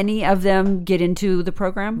 Did any of them get into the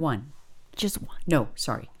program? One. just one? No,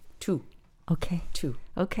 sorry. 2. Okay. 2.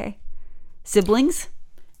 Okay. Siblings?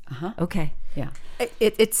 Uh-huh. Okay. Yeah.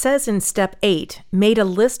 It says in step 8, made a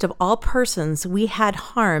list of all persons we had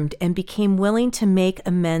harmed and became willing to make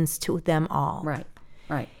amends to them all. Right.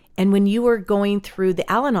 Right. And when you were going through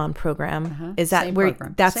the Al-Anon program, is that Same where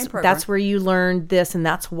program. that's Same program. that's where you learned this, and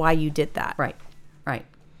that's why you did that? Right. Right.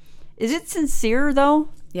 Is it sincere, though?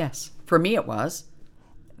 Yes. For me, it was.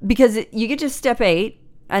 Because you get to step 8,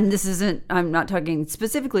 and this isn't, I'm not talking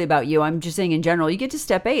specifically about you, I'm just saying in general, you get to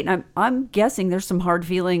step 8, and I'm guessing there's some hard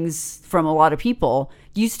feelings from a lot of people.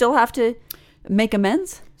 Do you still have to make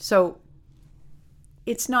amends? So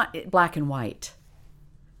it's not black and white,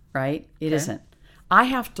 right? It isn't. I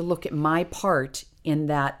have to look at my part in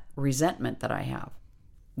that resentment that I have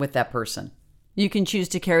with that person. You can choose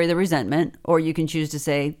to carry the resentment, or you can choose to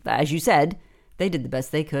say, as you said, they did the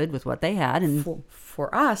best they could with what they had. And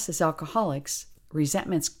For us as alcoholics,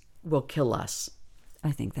 resentments will kill us.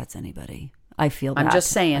 I think that's anybody. I feel that. I'm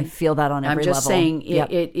just saying. I feel that on every level. I'm just saying Yep.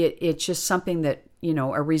 it's just something that,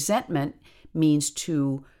 a resentment means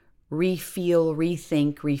to refeel,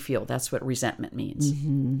 rethink, refeel. That's what resentment means,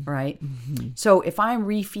 right? Mm-hmm. So if I'm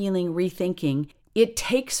refeeling, rethinking, it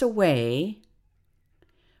takes away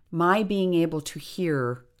my being able to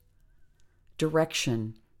hear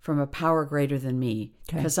direction from a power greater than me,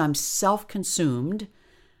 because I'm self-consumed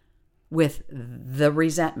with the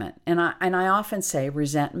resentment. And I often say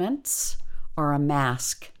resentments are a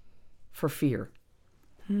mask for fear.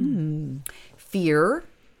 Fear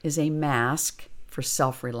is a mask for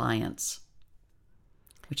self-reliance,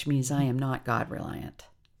 which means I am not God-reliant.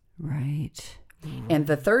 Right. And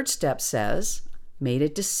the third step says, made a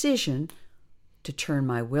decision to turn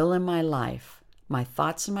my will and my life, my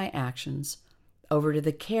thoughts and my actions over to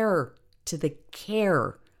the care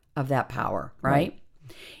of that power, right?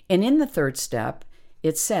 And in the third step,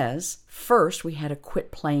 it says, first, we had to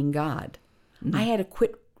quit playing God. I had to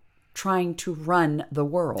quit trying to run the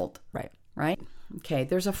world. Right? Okay,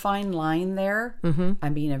 there's a fine line there. I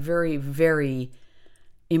mean, a very, very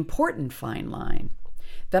important fine line.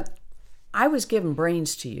 That I was given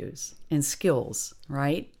brains to use and skills,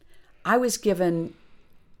 right? I was given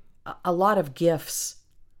a lot of gifts.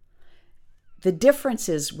 The difference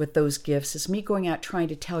is with those gifts is me going out trying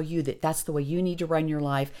to tell you that that's the way you need to run your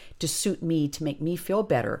life to suit me, to make me feel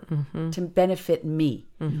better, to benefit me.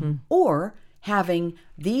 Or having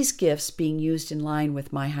these gifts being used in line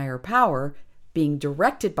with my higher power, being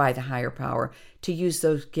directed by the higher power to use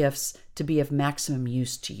those gifts to be of maximum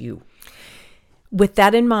use to you. With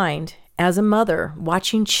that in mind, as a mother,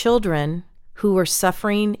 watching children who were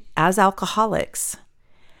suffering as alcoholics,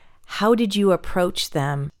 how did you approach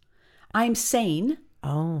them? I'm sane.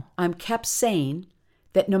 Oh. I'm kept sane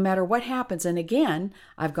that no matter what happens, and again,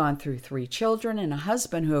 I've gone through 3 children and a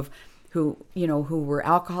husband who were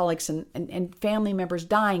alcoholics and family members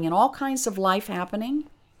dying and all kinds of life happening.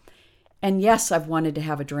 And yes, I've wanted to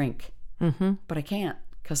have a drink, but I can't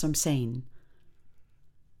because I'm sane.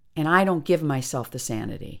 And I don't give myself the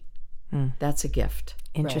sanity. That's a gift.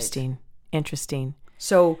 Interesting. Interesting.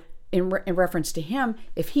 So in reference to him,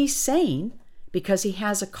 if he's sane, because he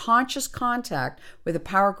has a conscious contact with a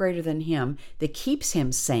power greater than him that keeps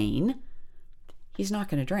him sane, he's not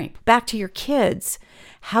going to drink. Back to your kids,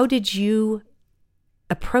 how did you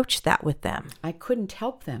approach that with them? I couldn't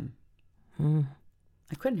help them.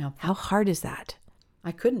 I couldn't help them. How hard is that?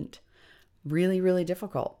 I couldn't. Really, really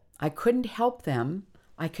difficult. I couldn't help them.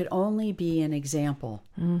 I could only be an example.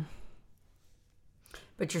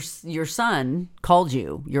 But your son called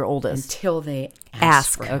you, your oldest. Until they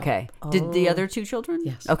asked for help. Okay. Did the other 2 children?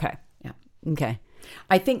 Yes. Okay. Yeah. Okay.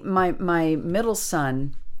 I think my middle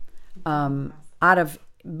son, out of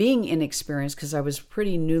being inexperienced, because I was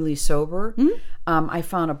pretty newly sober, I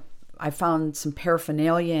found some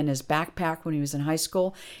paraphernalia in his backpack when he was in high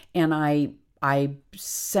school, and I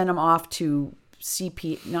sent him off to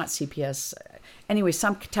not CPS, anyway,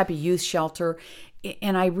 some type of youth shelter.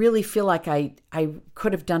 And I really feel like I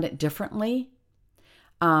could have done it differently,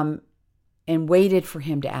 and waited for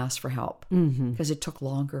him to ask for help, because it took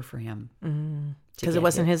longer for him. Because it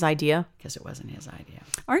wasn't his idea? Because it wasn't his idea.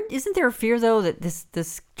 Isn't there a fear, though, that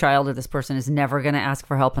this child or this person is never going to ask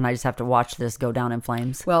for help and I just have to watch this go down in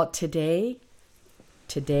flames? Well, today,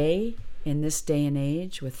 in this day and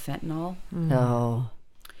age with fentanyl,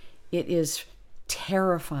 it is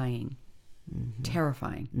terrifying.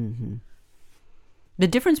 Terrifying. The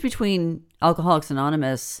difference between Alcoholics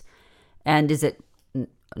Anonymous and is it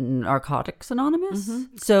Narcotics Anonymous.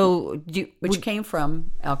 So Which came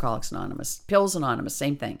from Alcoholics Anonymous. Pills Anonymous,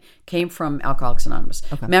 same thing. Came from Alcoholics Anonymous.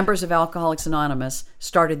 Members of Alcoholics Anonymous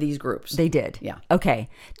started these groups. they did. Yeah. Okay.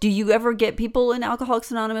 Do you ever get people in Alcoholics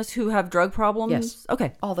Anonymous who have drug problems? Yes.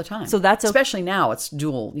 Okay. All the time. So that's especially now, it's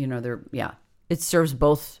dual. it serves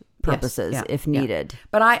both purposes yeah, if yeah. needed.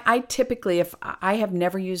 But I typically, if I have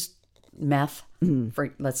never used meth,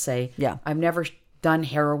 for let's say, Yeah. I've never done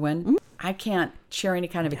heroin, I can't share any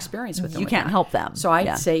kind of experience with them. You with can't that. help them. So I'd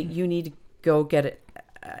Yeah. say you need to go get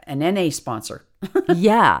an NA sponsor.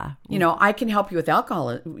 Yeah. I can help you with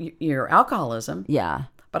your alcoholism, Yeah.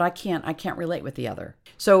 but I can't relate with the other.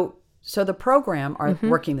 So the program are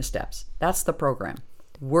working the steps. That's the program,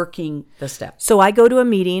 working the steps. So I go to a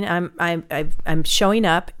meeting. I'm showing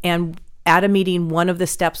up, and at a meeting, one of the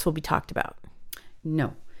steps will be talked about.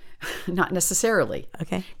 No, not necessarily.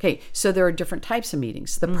 Okay. Okay, so there are different types of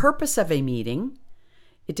meetings. The purpose of a meeting,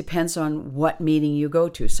 it depends on what meeting you go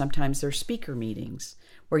to. Sometimes there's speaker meetings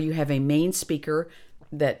where you have a main speaker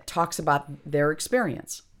that talks about their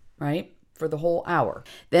experience, right, for the whole hour.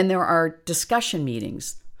 Then there are discussion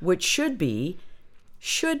meetings, which should be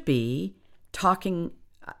talking,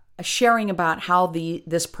 sharing about how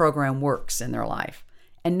this program works in their life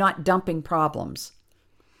and not dumping problems.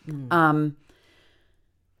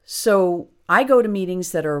 So I go to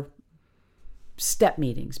meetings that are step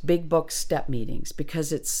meetings, big book step meetings,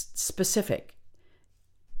 because it's specific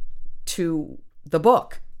to the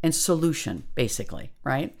book and solution, basically,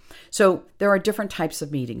 right? So there are different types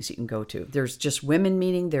of meetings you can go to. There's just women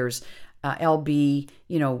meeting. There's LB,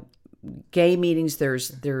 gay meetings.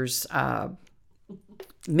 There's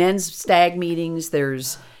men's stag meetings.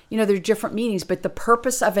 There's different meetings. But the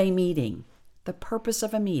purpose of a meeting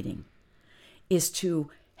is to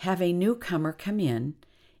have a newcomer come in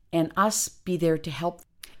and us be there to help.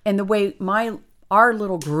 And the way our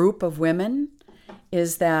little group of women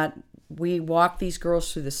is that we walk these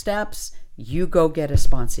girls through the steps. You go get a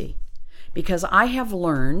sponsee. Because I have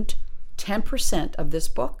learned 10% of this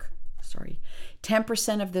book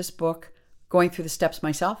going through the steps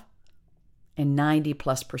myself, and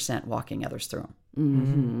 90+% walking others through them.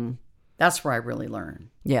 Mm-hmm. That's where I really learn.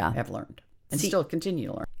 Yeah. Have learned and still continue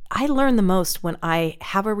to learn. I learn the most when I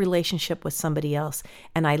have a relationship with somebody else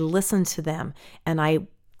and I listen to them and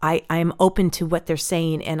I'm open to what they're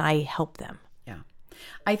saying and I help them. Yeah.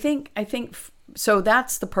 I think so.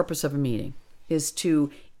 That's the purpose of a meeting, is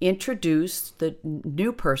to introduce the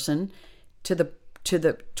new person to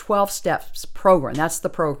the 12 steps program. That's the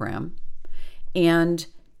program. And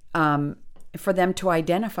for them to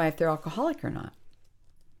identify if they're alcoholic or not.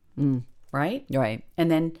 Right? Right.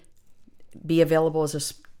 And then be available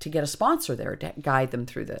to get a sponsor there to guide them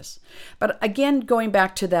through this. But again, going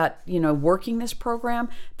back to that, working this program,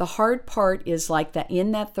 the hard part is like that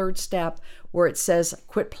in that third step where it says,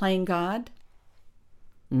 quit playing God.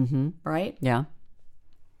 Mm-hmm. Right? Yeah.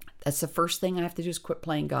 That's the first thing I have to do is quit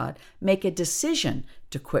playing God. Make a decision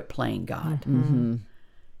to quit playing God. Mm-hmm.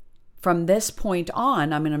 From this point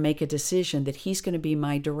on, I'm going to make a decision that he's going to be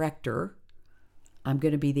my director. I'm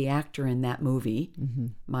going to be the actor in that movie,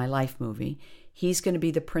 my life movie. He's going to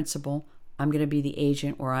be the principal. I'm going to be the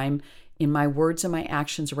agent, where I'm, in my words and my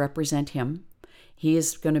actions, represent him. He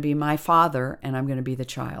is going to be my father, and I'm going to be the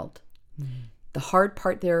child. Mm-hmm. The hard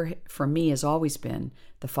part there for me has always been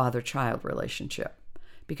the father-child relationship,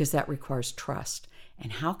 because that requires trust.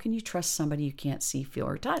 And how can you trust somebody you can't see, feel,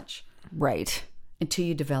 or touch? Right. Until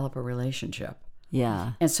you develop a relationship.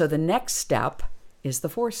 Yeah. And so the next step is the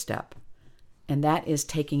fourth step. And that is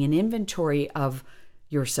taking an inventory of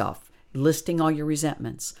yourself, listing all your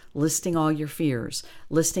resentments, listing all your fears,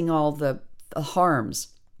 listing all the harms,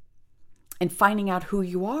 and finding out who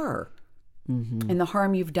you are and the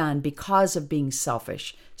harm you've done because of being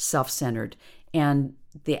selfish, self-centered, and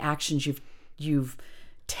the actions you've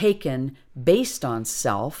taken based on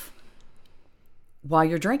self while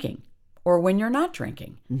you're drinking or when you're not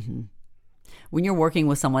drinking. Mm-hmm. When you're working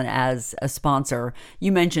with someone as a sponsor,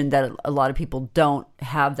 you mentioned that a lot of people don't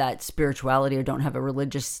have that spirituality or don't have a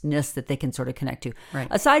religiousness that they can sort of connect to. Right.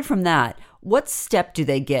 Aside from that, what step do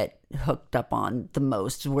they get hooked up on the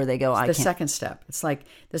most, where they go, the second step. It's like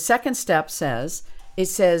the second step says,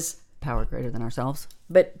 power greater than ourselves.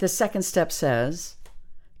 But the second step says,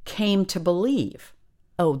 came to believe.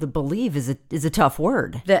 Oh, the believe is a tough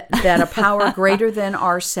word. That a power greater than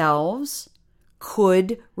ourselves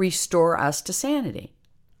could restore us to sanity.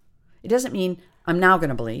 It doesn't mean I'm now going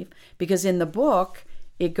to believe, because in the book,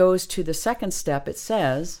 it goes to the second step. It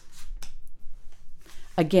says,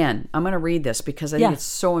 again, I'm going to read this because I think it's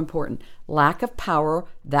so important. Lack of power,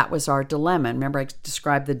 that was our dilemma. Remember I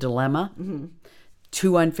described the dilemma? Mm-hmm.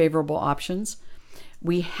 2 unfavorable options.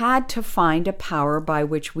 We had to find a power by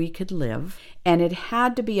which we could live, and it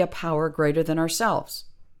had to be a power greater than ourselves,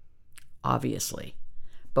 obviously.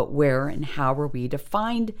 But where and how were we to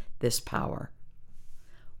find this power?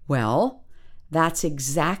 Well, that's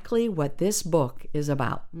exactly what this book is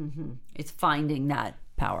about. Mm-hmm. It's finding that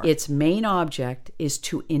power. Its main object is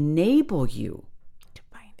to enable you, To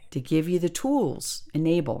find it. to give you the tools,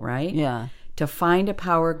 enable, right? Yeah. To find a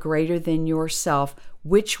power greater than yourself,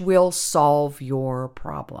 which will solve your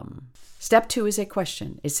problem. Step 2 is a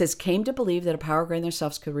question. It says, came to believe that a power greater than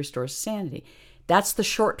themselves could restore sanity. That's the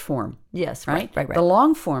short form. Yes, Right? right. The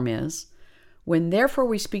long form is, when therefore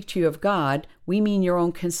we speak to you of God, we mean your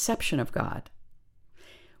own conception of God.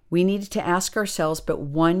 We needed to ask ourselves but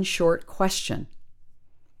one short question.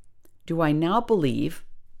 Do I now believe,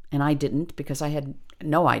 and I didn't because I had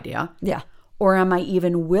no idea, Yeah. or am I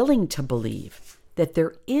even willing to believe that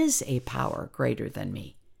there is a power greater than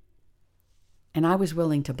me? And I was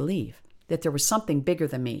willing to believe that there was something bigger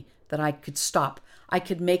than me, that I could stop. I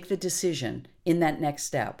could make the decision in that next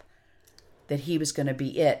step that he was going to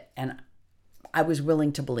be it. And I was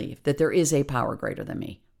willing to believe that there is a power greater than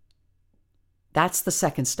me. That's the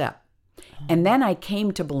second step. And then I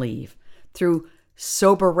came to believe through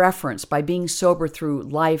sober reference, by being sober through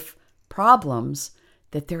life problems,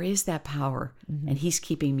 that there is that power, and he's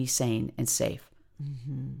keeping me sane and safe.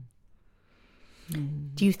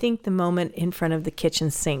 Do you think the moment in front of the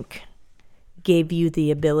kitchen sink gave you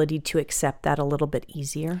the ability to accept that a little bit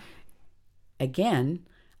easier? Again,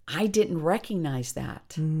 I didn't recognize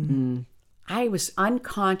that. I was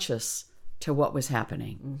unconscious to what was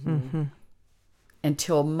happening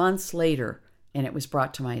until months later, and it was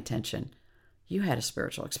brought to my attention. You had a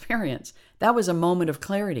spiritual experience. That was a moment of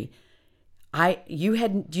clarity. You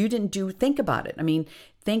didn't think about it. I mean,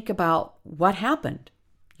 think about what happened.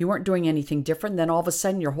 You weren't doing anything different. Then all of a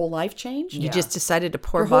sudden your whole life changed. You just decided to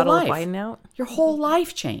pour Your a whole bottle life. of wine out? Your whole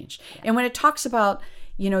life changed. And when it talks about,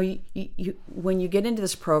 you when you get into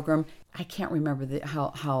this program, I can't remember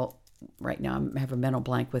how right now I have a mental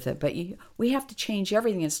blank with it, but we have to change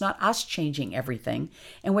everything. It's not us changing everything.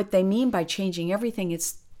 And what they mean by changing everything,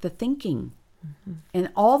 it's the thinking. And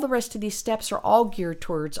all the rest of these steps are all geared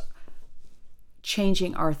towards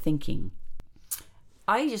changing our thinking.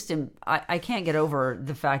 I can't get over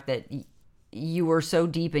the fact that you were so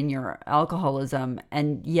deep in your alcoholism,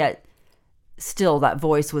 and yet still that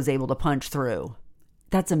voice was able to punch through.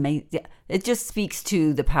 That's amazing. It just speaks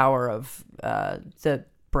to the power of the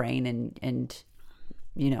brain and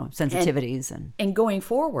sensitivities and going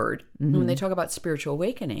forward, when they talk about spiritual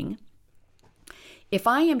awakening, if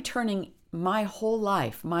I am turning my whole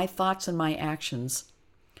life, my thoughts and my actions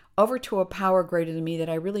over to a power greater than me that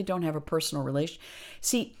I really don't have a personal relation.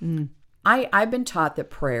 See, I've been taught that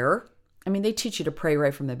prayer, they teach you to pray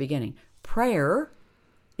right from the beginning. Prayer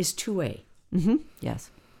is two-way.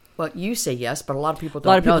 Yes. Well, you say yes, but a lot of people don't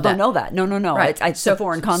A lot of people know that. don't know that. No. Right. It's a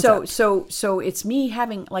foreign concept. So it's me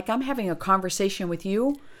I'm having a conversation with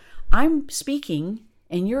you. I'm speaking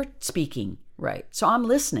and you're speaking. Right. So I'm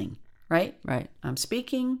listening, right? Right. I'm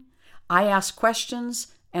speaking. I ask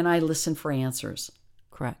questions and I listen for answers.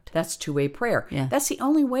 Correct. That's two-way prayer. Yeah. That's the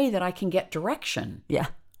only way that I can get direction. Yeah.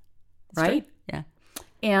 Right? Yeah.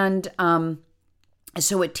 And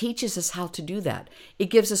so it teaches us how to do that. It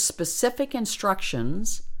gives us specific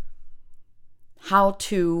instructions how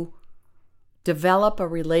to develop a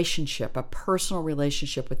relationship, a personal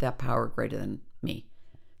relationship with that power greater than me,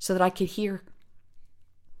 so that I could hear.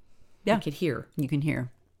 Yeah. I could hear. You can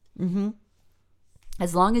hear.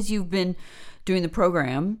 As long as you've been doing the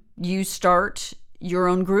program, you start your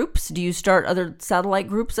own groups? Do you start other satellite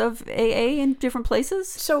groups of AA in different places?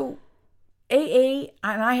 So AA,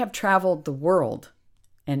 and I have traveled the world,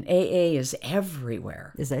 and AA is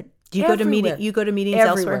everywhere. Is it? Do you go to meeting? You go to meetings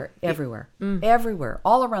elsewhere? Everywhere,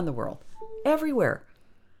 all around the world, everywhere.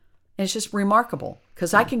 And it's just remarkable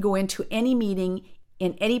because I can go into any meeting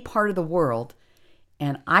in any part of the world,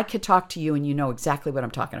 and I could talk to you, and you know exactly what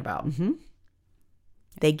I'm talking about.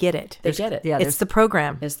 They get it. They get it. Yeah, It's the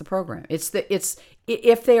program. It's the program. It's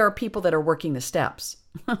if they are people that are working the steps,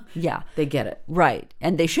 Yeah. they get it. Right.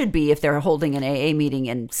 And they should be if they're holding an AA meeting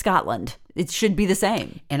in Scotland. It should be the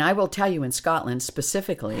same. And I will tell you, in Scotland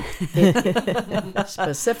specifically,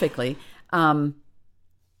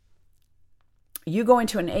 you go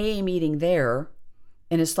into an AA meeting there,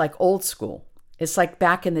 and it's like old school. It's like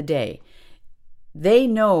back in the day. They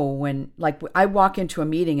know when, like, I walk into a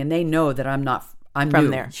meeting and they know that I'm From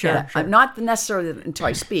new. there. Sure, Yeah, sure. I'm not necessarily until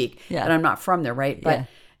I speak Yeah. that I'm not from there, right? But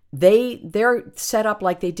Yeah. they're set up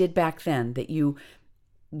like they did back then, that you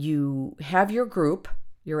have your group,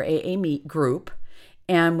 your AA group,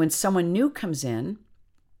 And when someone new comes in,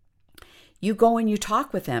 you go and you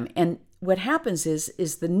talk with them. And what happens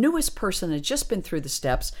is the newest person that just been through the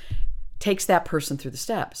steps takes that person through the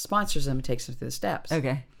steps, sponsors them, and takes them through the steps.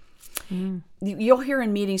 Okay. You'll hear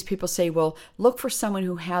in meetings people say, well, look for someone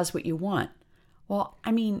who has what you want. Well,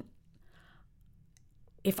 I mean,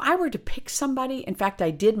 if I were to pick somebody, in fact,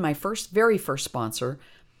 I did my very first sponsor,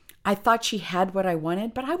 I thought she had what I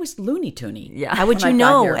wanted, but I was loony toony. Yeah. How would when you I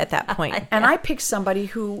got know here. at that point? And I picked somebody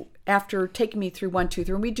who, after taking me through 1, 2,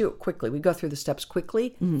 3, and we do it quickly. We go through the steps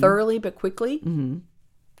quickly, thoroughly, but quickly.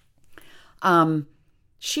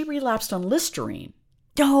 She relapsed on Listerine.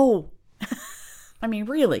 Oh, I mean,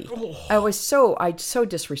 really, I so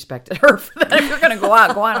disrespected her for that. If you're going to go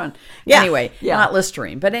out on. Yeah. Anyway, Yeah. not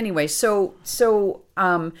Listerine, but anyway, so,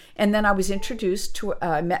 and then I was introduced to,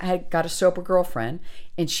 I had got a sober girlfriend,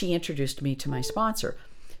 and she introduced me to my sponsor.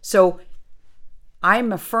 So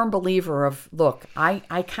I'm a firm believer of, look,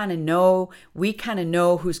 I kind of know, we kind of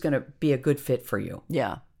know who's going to be a good fit for you.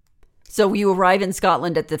 Yeah. So you arrive in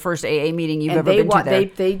Scotland at the first AA meeting you've And ever been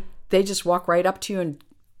to there. they just walk right up to you, and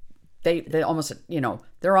they almost,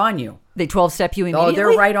 they're on you. They 12-step you immediately? Oh,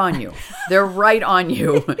 they're right on you. They're right on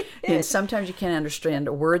you. And sometimes you can't understand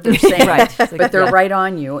a word they're saying, Right. but they're right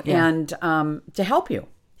on you, and to help you.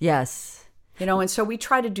 Yes. And so we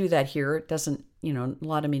try to do that here. It doesn't, a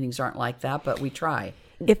lot of meetings aren't like that, but we try.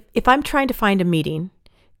 if I'm trying to find a meeting,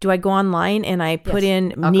 do I go online and I put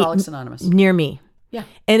in Alcoholics Anonymous. near me? Yeah.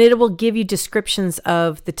 And it will give you descriptions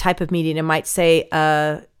of the type of meeting. It might say,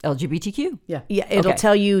 LGBTQ. Yeah. it'll Okay.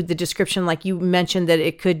 tell you the description, like you mentioned, that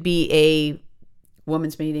it could be a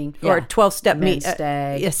Women's meeting. or a 12-step Men's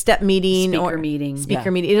day. a step meeting, Speaker or meeting. Speaker Yeah.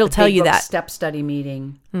 meeting. It'll A tell big you book that. step study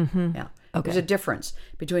meeting. Mm-hmm. Yeah. Okay. There's a difference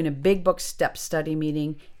between a big book step study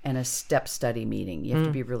meeting and a step study meeting. You have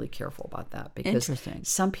to be really careful about that, because Interesting.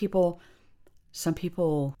 some people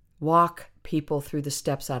walk people through the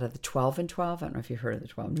steps out of the 12 and 12. I don't know if you've heard of the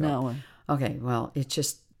 12 and 12. No. Okay, well, it's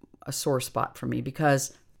just a sore spot for me,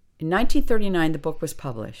 because in 1939 the book was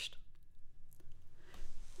published.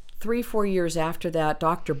 3-4 years after that,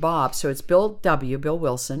 Dr. Bob, so it's Bill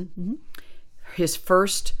Wilson, his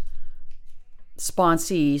first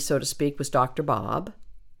sponsee, so to speak, was Dr. Bob.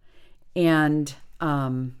 And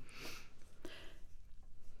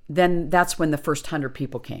then that's when the first 100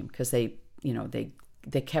 people came, because they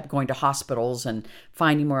kept going to hospitals and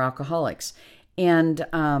finding more alcoholics. And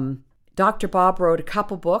Dr. Bob wrote a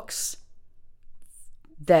couple books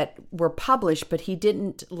that were published, but he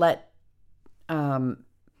didn't let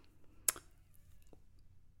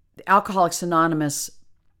Alcoholics Anonymous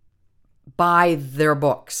buy their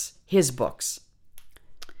books, his books.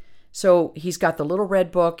 So he's got the Little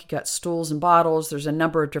Red Book, he got Stools and Bottles. There's a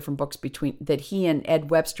number of different books that he and Ed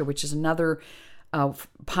Webster, which is another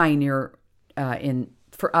pioneer out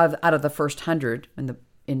of the first 100 in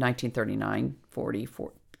 1939, 40,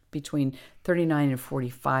 between 39 and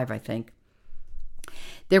 45, I think.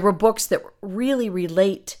 There were books that really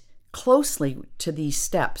relate closely to these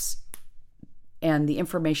steps and the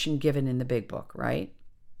information given in the big book, right?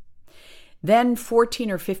 Then 14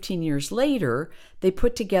 or 15 years later, they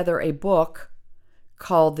put together a book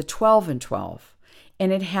called The 12 and 12,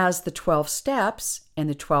 and it has the 12 steps and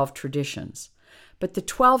the 12 traditions. But the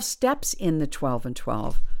 12 steps in the 12 and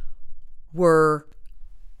 12 were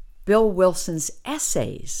Bill Wilson's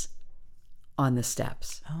essays on the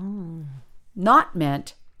steps. Oh. Not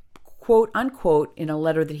meant, quote unquote, in a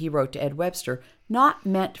letter that he wrote to Ed Webster, not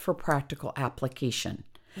meant for practical application.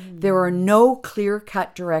 There are no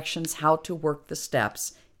clear-cut directions how to work the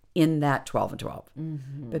steps in that 12 and 12.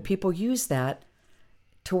 But people use that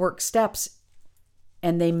to work steps,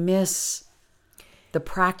 and they miss the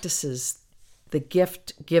practices, the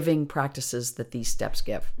gift-giving practices that these steps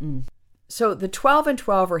give. So the 12 and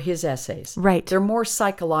 12 are his essays. Right. They're more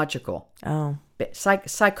psychological, Oh.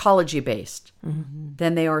 psychology-based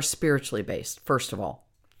than they are spiritually based, first of all.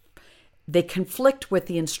 They conflict with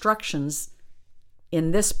the instructions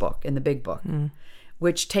in this book, in the big book,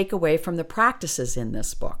 which take away from the practices in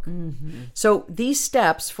this book. So these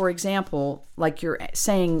steps, for example, like you're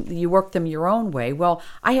saying, you work them your own way. Well,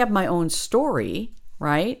 I have my own story,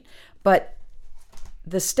 right? But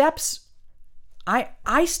the steps, I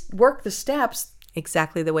work the steps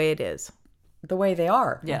Exactly the way it is. the way they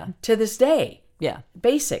are. Yeah. To this day. Yeah.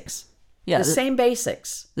 Basics. Yeah. The same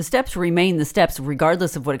basics. The steps remain the steps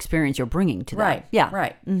regardless of what experience you're bringing to them. Right. Yeah.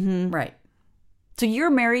 Right. Right. So you're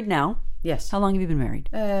married now. Yes. How long have you been married?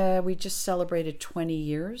 We just celebrated 20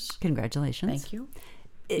 years. Congratulations. Thank you.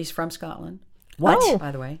 He's from Scotland. What? Oh.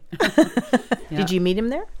 By the way. Did you meet him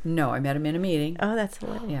there? No, I met him in a meeting. Oh, that's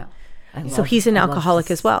hilarious. Yeah. I So love- he's an I love alcoholic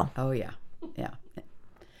this. as well. Oh, yeah. Yeah.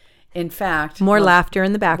 In fact, More laughter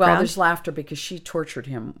in the background. Well, there's laughter because she tortured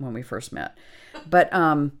him when we first met. But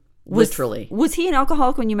literally. Was he an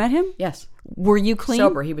alcoholic when you met him? Yes. Were you clean?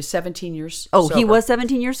 Sober. He was 17 years Oh, sober. he was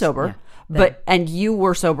 17 years sober. Yeah. And you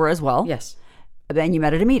were sober as well? Yes. And you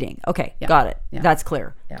met at a meeting. Okay, got it. Yeah. That's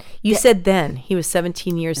clear. Yeah. You said then. He was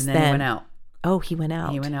 17 years And then he went out. Oh, he went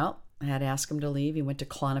out. He went out. I had to ask him to leave. He went to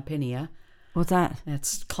Klonopin. What's that?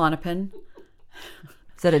 That's Klonopin.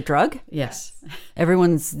 Is that a drug? Yes.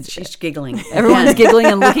 She's giggling. Everyone's giggling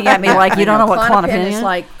and looking at me like you don't know what Klonopin is.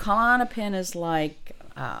 Klonopin is like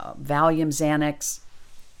Valium, Xanax.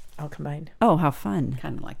 All combined. Oh, how fun.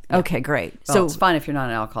 Kind of like Okay, great. Well, So it's fun if you're not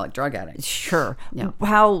an alcoholic drug addict. sure. Yeah.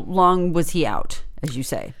 How long was he out, as you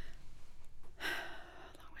say? How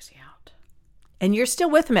long was he out? And you're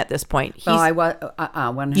still with him at this point. Well, I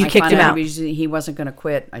was when You I kicked found him out out. he wasn't going to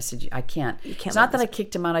quit. I said, I can't. It's not that I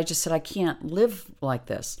kicked him out. I just said I can't live like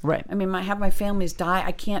this. Right. I mean, have my families die.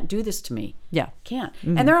 I can't do this to me. Yeah. Can't.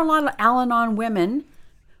 And there are a lot of Al-Anon women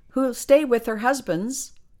who stay with their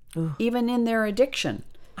husbands, even in their addiction.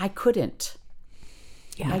 I couldn't.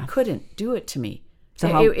 Yeah. I couldn't do it to me. So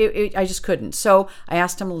I just couldn't. So I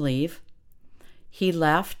asked him to leave. He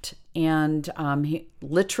left, and he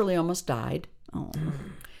literally almost died. Oh.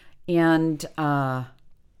 And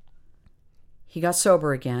he got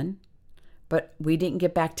sober again, but we didn't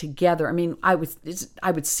get back together. I mean, I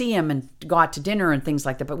would see him and go out to dinner and things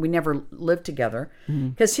like that, but we never lived together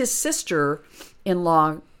because his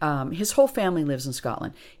sister-in-law, his whole family lives in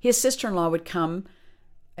Scotland. His sister-in-law would come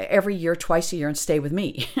every year, twice a year, and stay with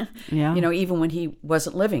me. Yeah. You know, even when he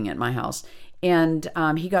wasn't living at my house. And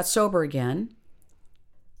he got sober again,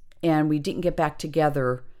 and we didn't get back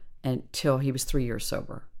together until he was 3 years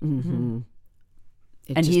sober. Mm-hmm.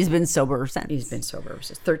 He's been sober since. He's been sober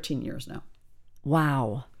since 13 years now.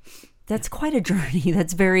 Wow. That's quite a journey.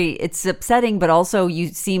 It's upsetting, but also you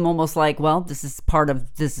seem almost like, well, this is part of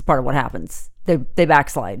what happens. They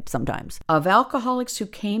backslide sometimes. Of alcoholics who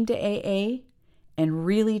came to AA and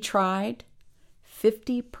really tried,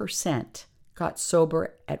 50% got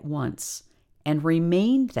sober at once and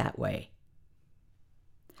remained that way.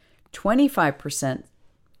 25%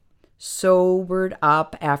 sobered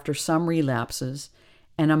up after some relapses,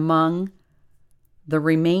 and among the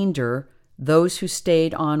remainder, those who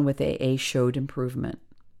stayed on with AA showed improvement.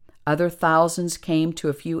 Other thousands came to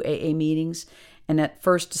a few AA meetings and at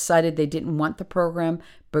first decided they didn't want the program,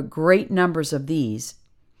 but great numbers of these,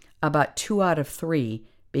 about 2 out of 3,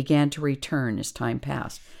 began to return as time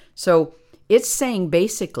passed. So it's saying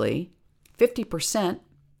basically 50%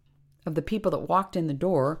 of the people that walked in the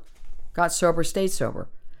door got sober, stayed sober.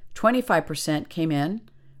 25% came in,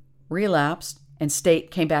 relapsed, and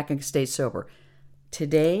came back and stayed sober.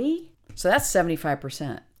 Today, so that's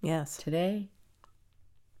 75%. Yes. Today,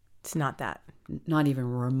 It's not that. not even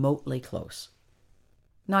remotely close.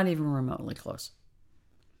 Not even remotely close.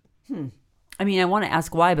 I mean, I want to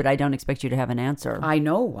ask why, but I don't expect you to have an answer. I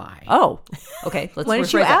know why. Oh, okay. Let's Why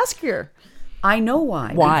don't you rephrase that. ask her? I know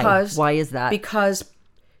why. Why? Why is that? Because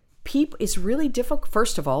people, it's really difficult.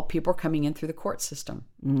 First of all, people are coming in through the court system.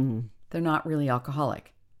 They're not really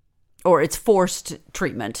alcoholic. Or it's forced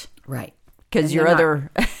treatment. Right. Because your other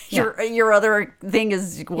your other thing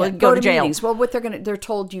is go to jail. Meetings. Well, what they're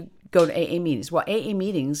told you go to AA meetings. Well, AA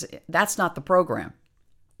meetings, that's not the program.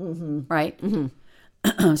 Right?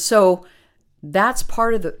 So that's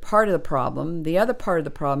part of the problem. The other part of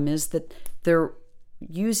the problem is that they're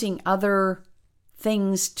using other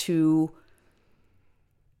things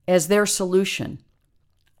as their solution.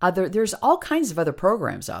 There's all kinds of other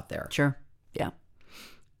programs out there. Sure. Yeah.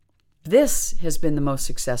 This has been the most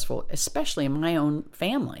successful, especially in my own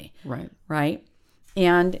family. Right?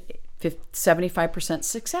 And 75%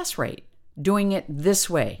 success rate doing it this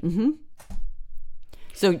way.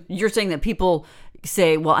 So you're saying that people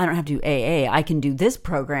say, well, I don't have to do AA. I can do this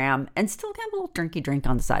program and still have a little drinky drink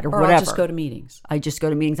on the side or whatever. I'll just go to meetings. I just go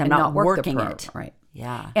to meetings. I'm and not work working the it. Right.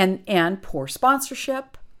 Yeah. And poor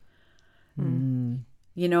sponsorship. You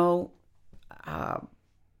know,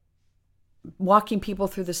 walking people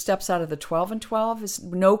through the steps out of the 12 and 12 is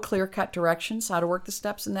no clear-cut directions how to work the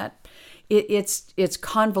steps in that. It's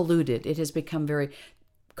convoluted. It has become very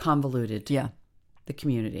convoluted. Yeah. The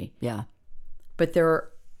community. Yeah. But there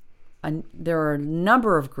are a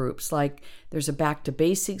number of groups, like there's a Back to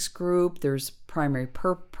Basics group, there's Primary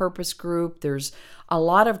Purpose group, there's a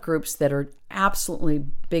lot of groups that are absolutely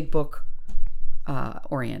big book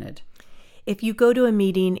oriented. If you go to a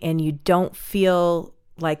meeting and you don't feel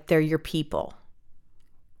like they're your people,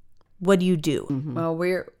 what do you do? Well,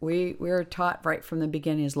 we're taught right from the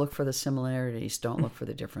beginning is look for the similarities, don't look for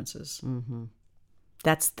the differences.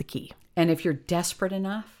 That's the key. And if you're desperate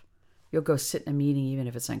enough, You'll go sit in a meeting even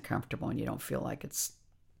if it's uncomfortable and you don't feel like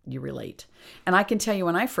you relate. And I can tell you,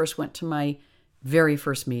 when I first went to my very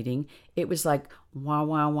first meeting, it was like wah,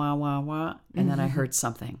 wah, wah, wah, wah. And then I heard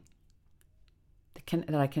something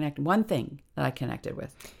that I connected, one thing that I connected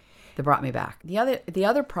with that brought me back. The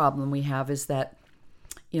other problem we have is that,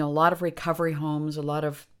 a lot of recovery homes, a lot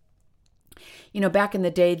of, back in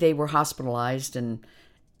the day they were hospitalized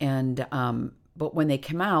but when they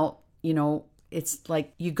come out, it's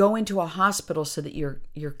like you go into a hospital so that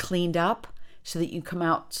you're cleaned up, so that you come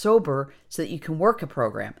out sober, so that you can work a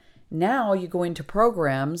program. Now you go into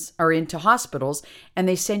programs or into hospitals and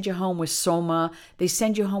they send you home with soma. They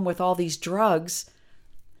send you home with all these drugs.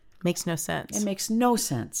 Makes no sense. It makes no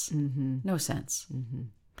sense. No sense.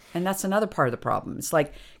 And that's another part of the problem. It's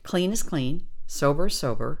like clean is clean, sober is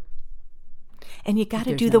sober. And you got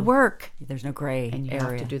to do the work. There's no gray And you area.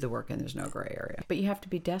 have to do the work, and there's no gray area. But you have to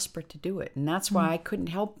be desperate to do it. And that's why I couldn't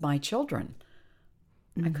help my children.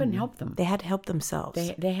 I couldn't help them. They had to help themselves.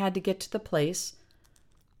 They had to get to the place,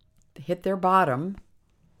 hit their bottom,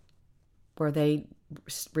 where they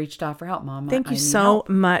reached out for help. Mom, Thank I you need so help.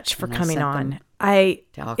 much for And I coming sent on. them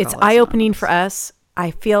It's Alcoholics eye-opening for Anonymous. us.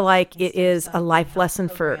 I feel like it is a life lesson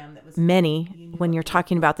for many when you're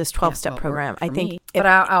talking about this 12-step program. I think But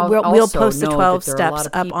I'll we'll also post the know 12 that there are a lot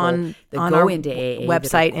steps of up people on that go our into AA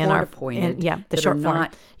website that are and our court-appointed the that are short form.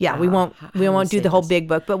 not, Yeah, we won't how do I do say the whole this? big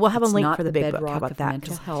book, but we'll have a It's link not for the the big book. bedrock How about of that?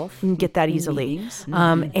 mental health You can get that in easily. meetings. There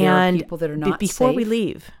are And people that are not before we safe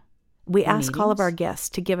leave, we ask all of our meetings. guests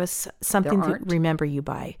to give us something to aren't. remember you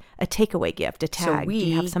by, a takeaway gift, a So tag. we Do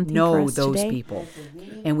you have something know for us those today? people,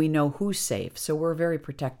 and we know who's safe. So we're very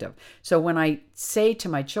protective. So when I say to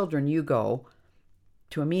my children, "You go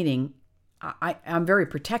to a meeting," I'm very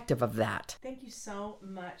protective of that. Thank you so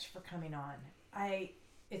much for coming on.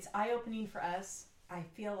 It's eye-opening for us. I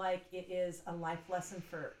feel like it is a life lesson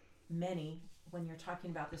for many when you're talking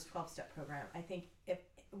about this 12-step program. I think if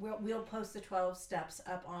we'll post the 12 steps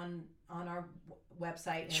up on our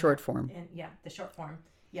website. And Short form. And the short form.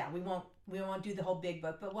 Yeah, we won't do the whole big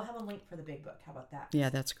book, but we'll have a link for the big book. How about that? Yeah,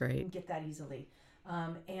 that's You great. can get that easily.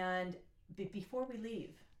 And before we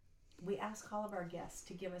leave, we ask all of our guests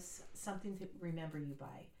to give us something to remember you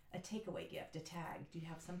by, a takeaway gift, a tag. Do you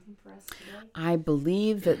have something for us today?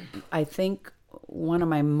 I think one of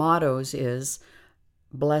my mottos is,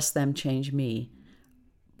 bless them, change me.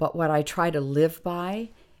 But what I try to live by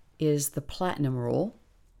is the platinum rule,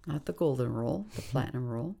 not the golden rule, the platinum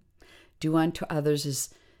rule. Do unto others as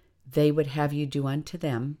they would have you do unto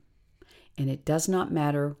them. And it does not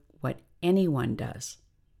matter what anyone does.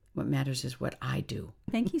 What matters is what I do.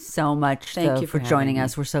 Thank you so much Thank you for for joining having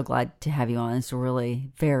us. We're so glad to have you on. It's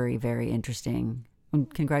really very, very interesting.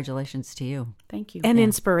 And congratulations to you. Thank you. And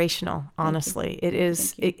inspirational, honestly. It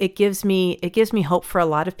is. Thank It gives me hope for a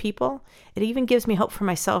lot of people. It even gives me hope for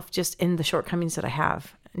myself, just in the shortcomings that I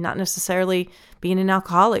have. Not necessarily being an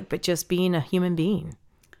alcoholic, but just being a human being.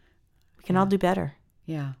 We can all do better.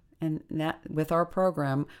 Yeah. And that with our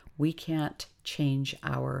program, we can't change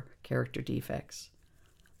our character defects.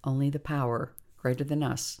 Only the power greater than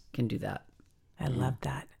us can do that. I love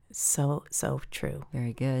that. So true.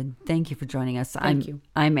 Very good. Thank you for joining us. Thank you.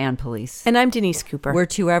 I'm Ann Police. And I'm Denise Cooper. We're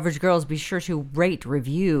Two Average Girls. Be sure to rate,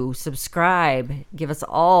 review, subscribe. Give us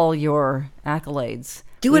all your accolades.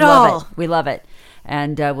 Do We it love all. We love it.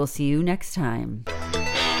 And we'll see you next time.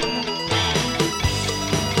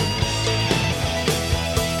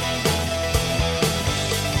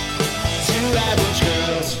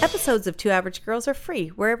 Episodes of Two Average Girls are free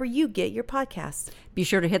wherever you get your podcasts. Be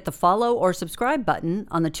sure to hit the follow or subscribe button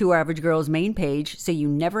on the Two Average Girls main page so you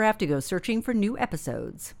never have to go searching for new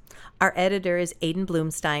episodes. Our editor is Aiden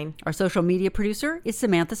Bloomstein. Our social media producer is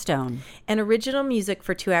Samantha Stone. And original music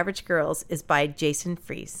for Two Average Girls is by Jason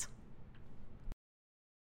Fries.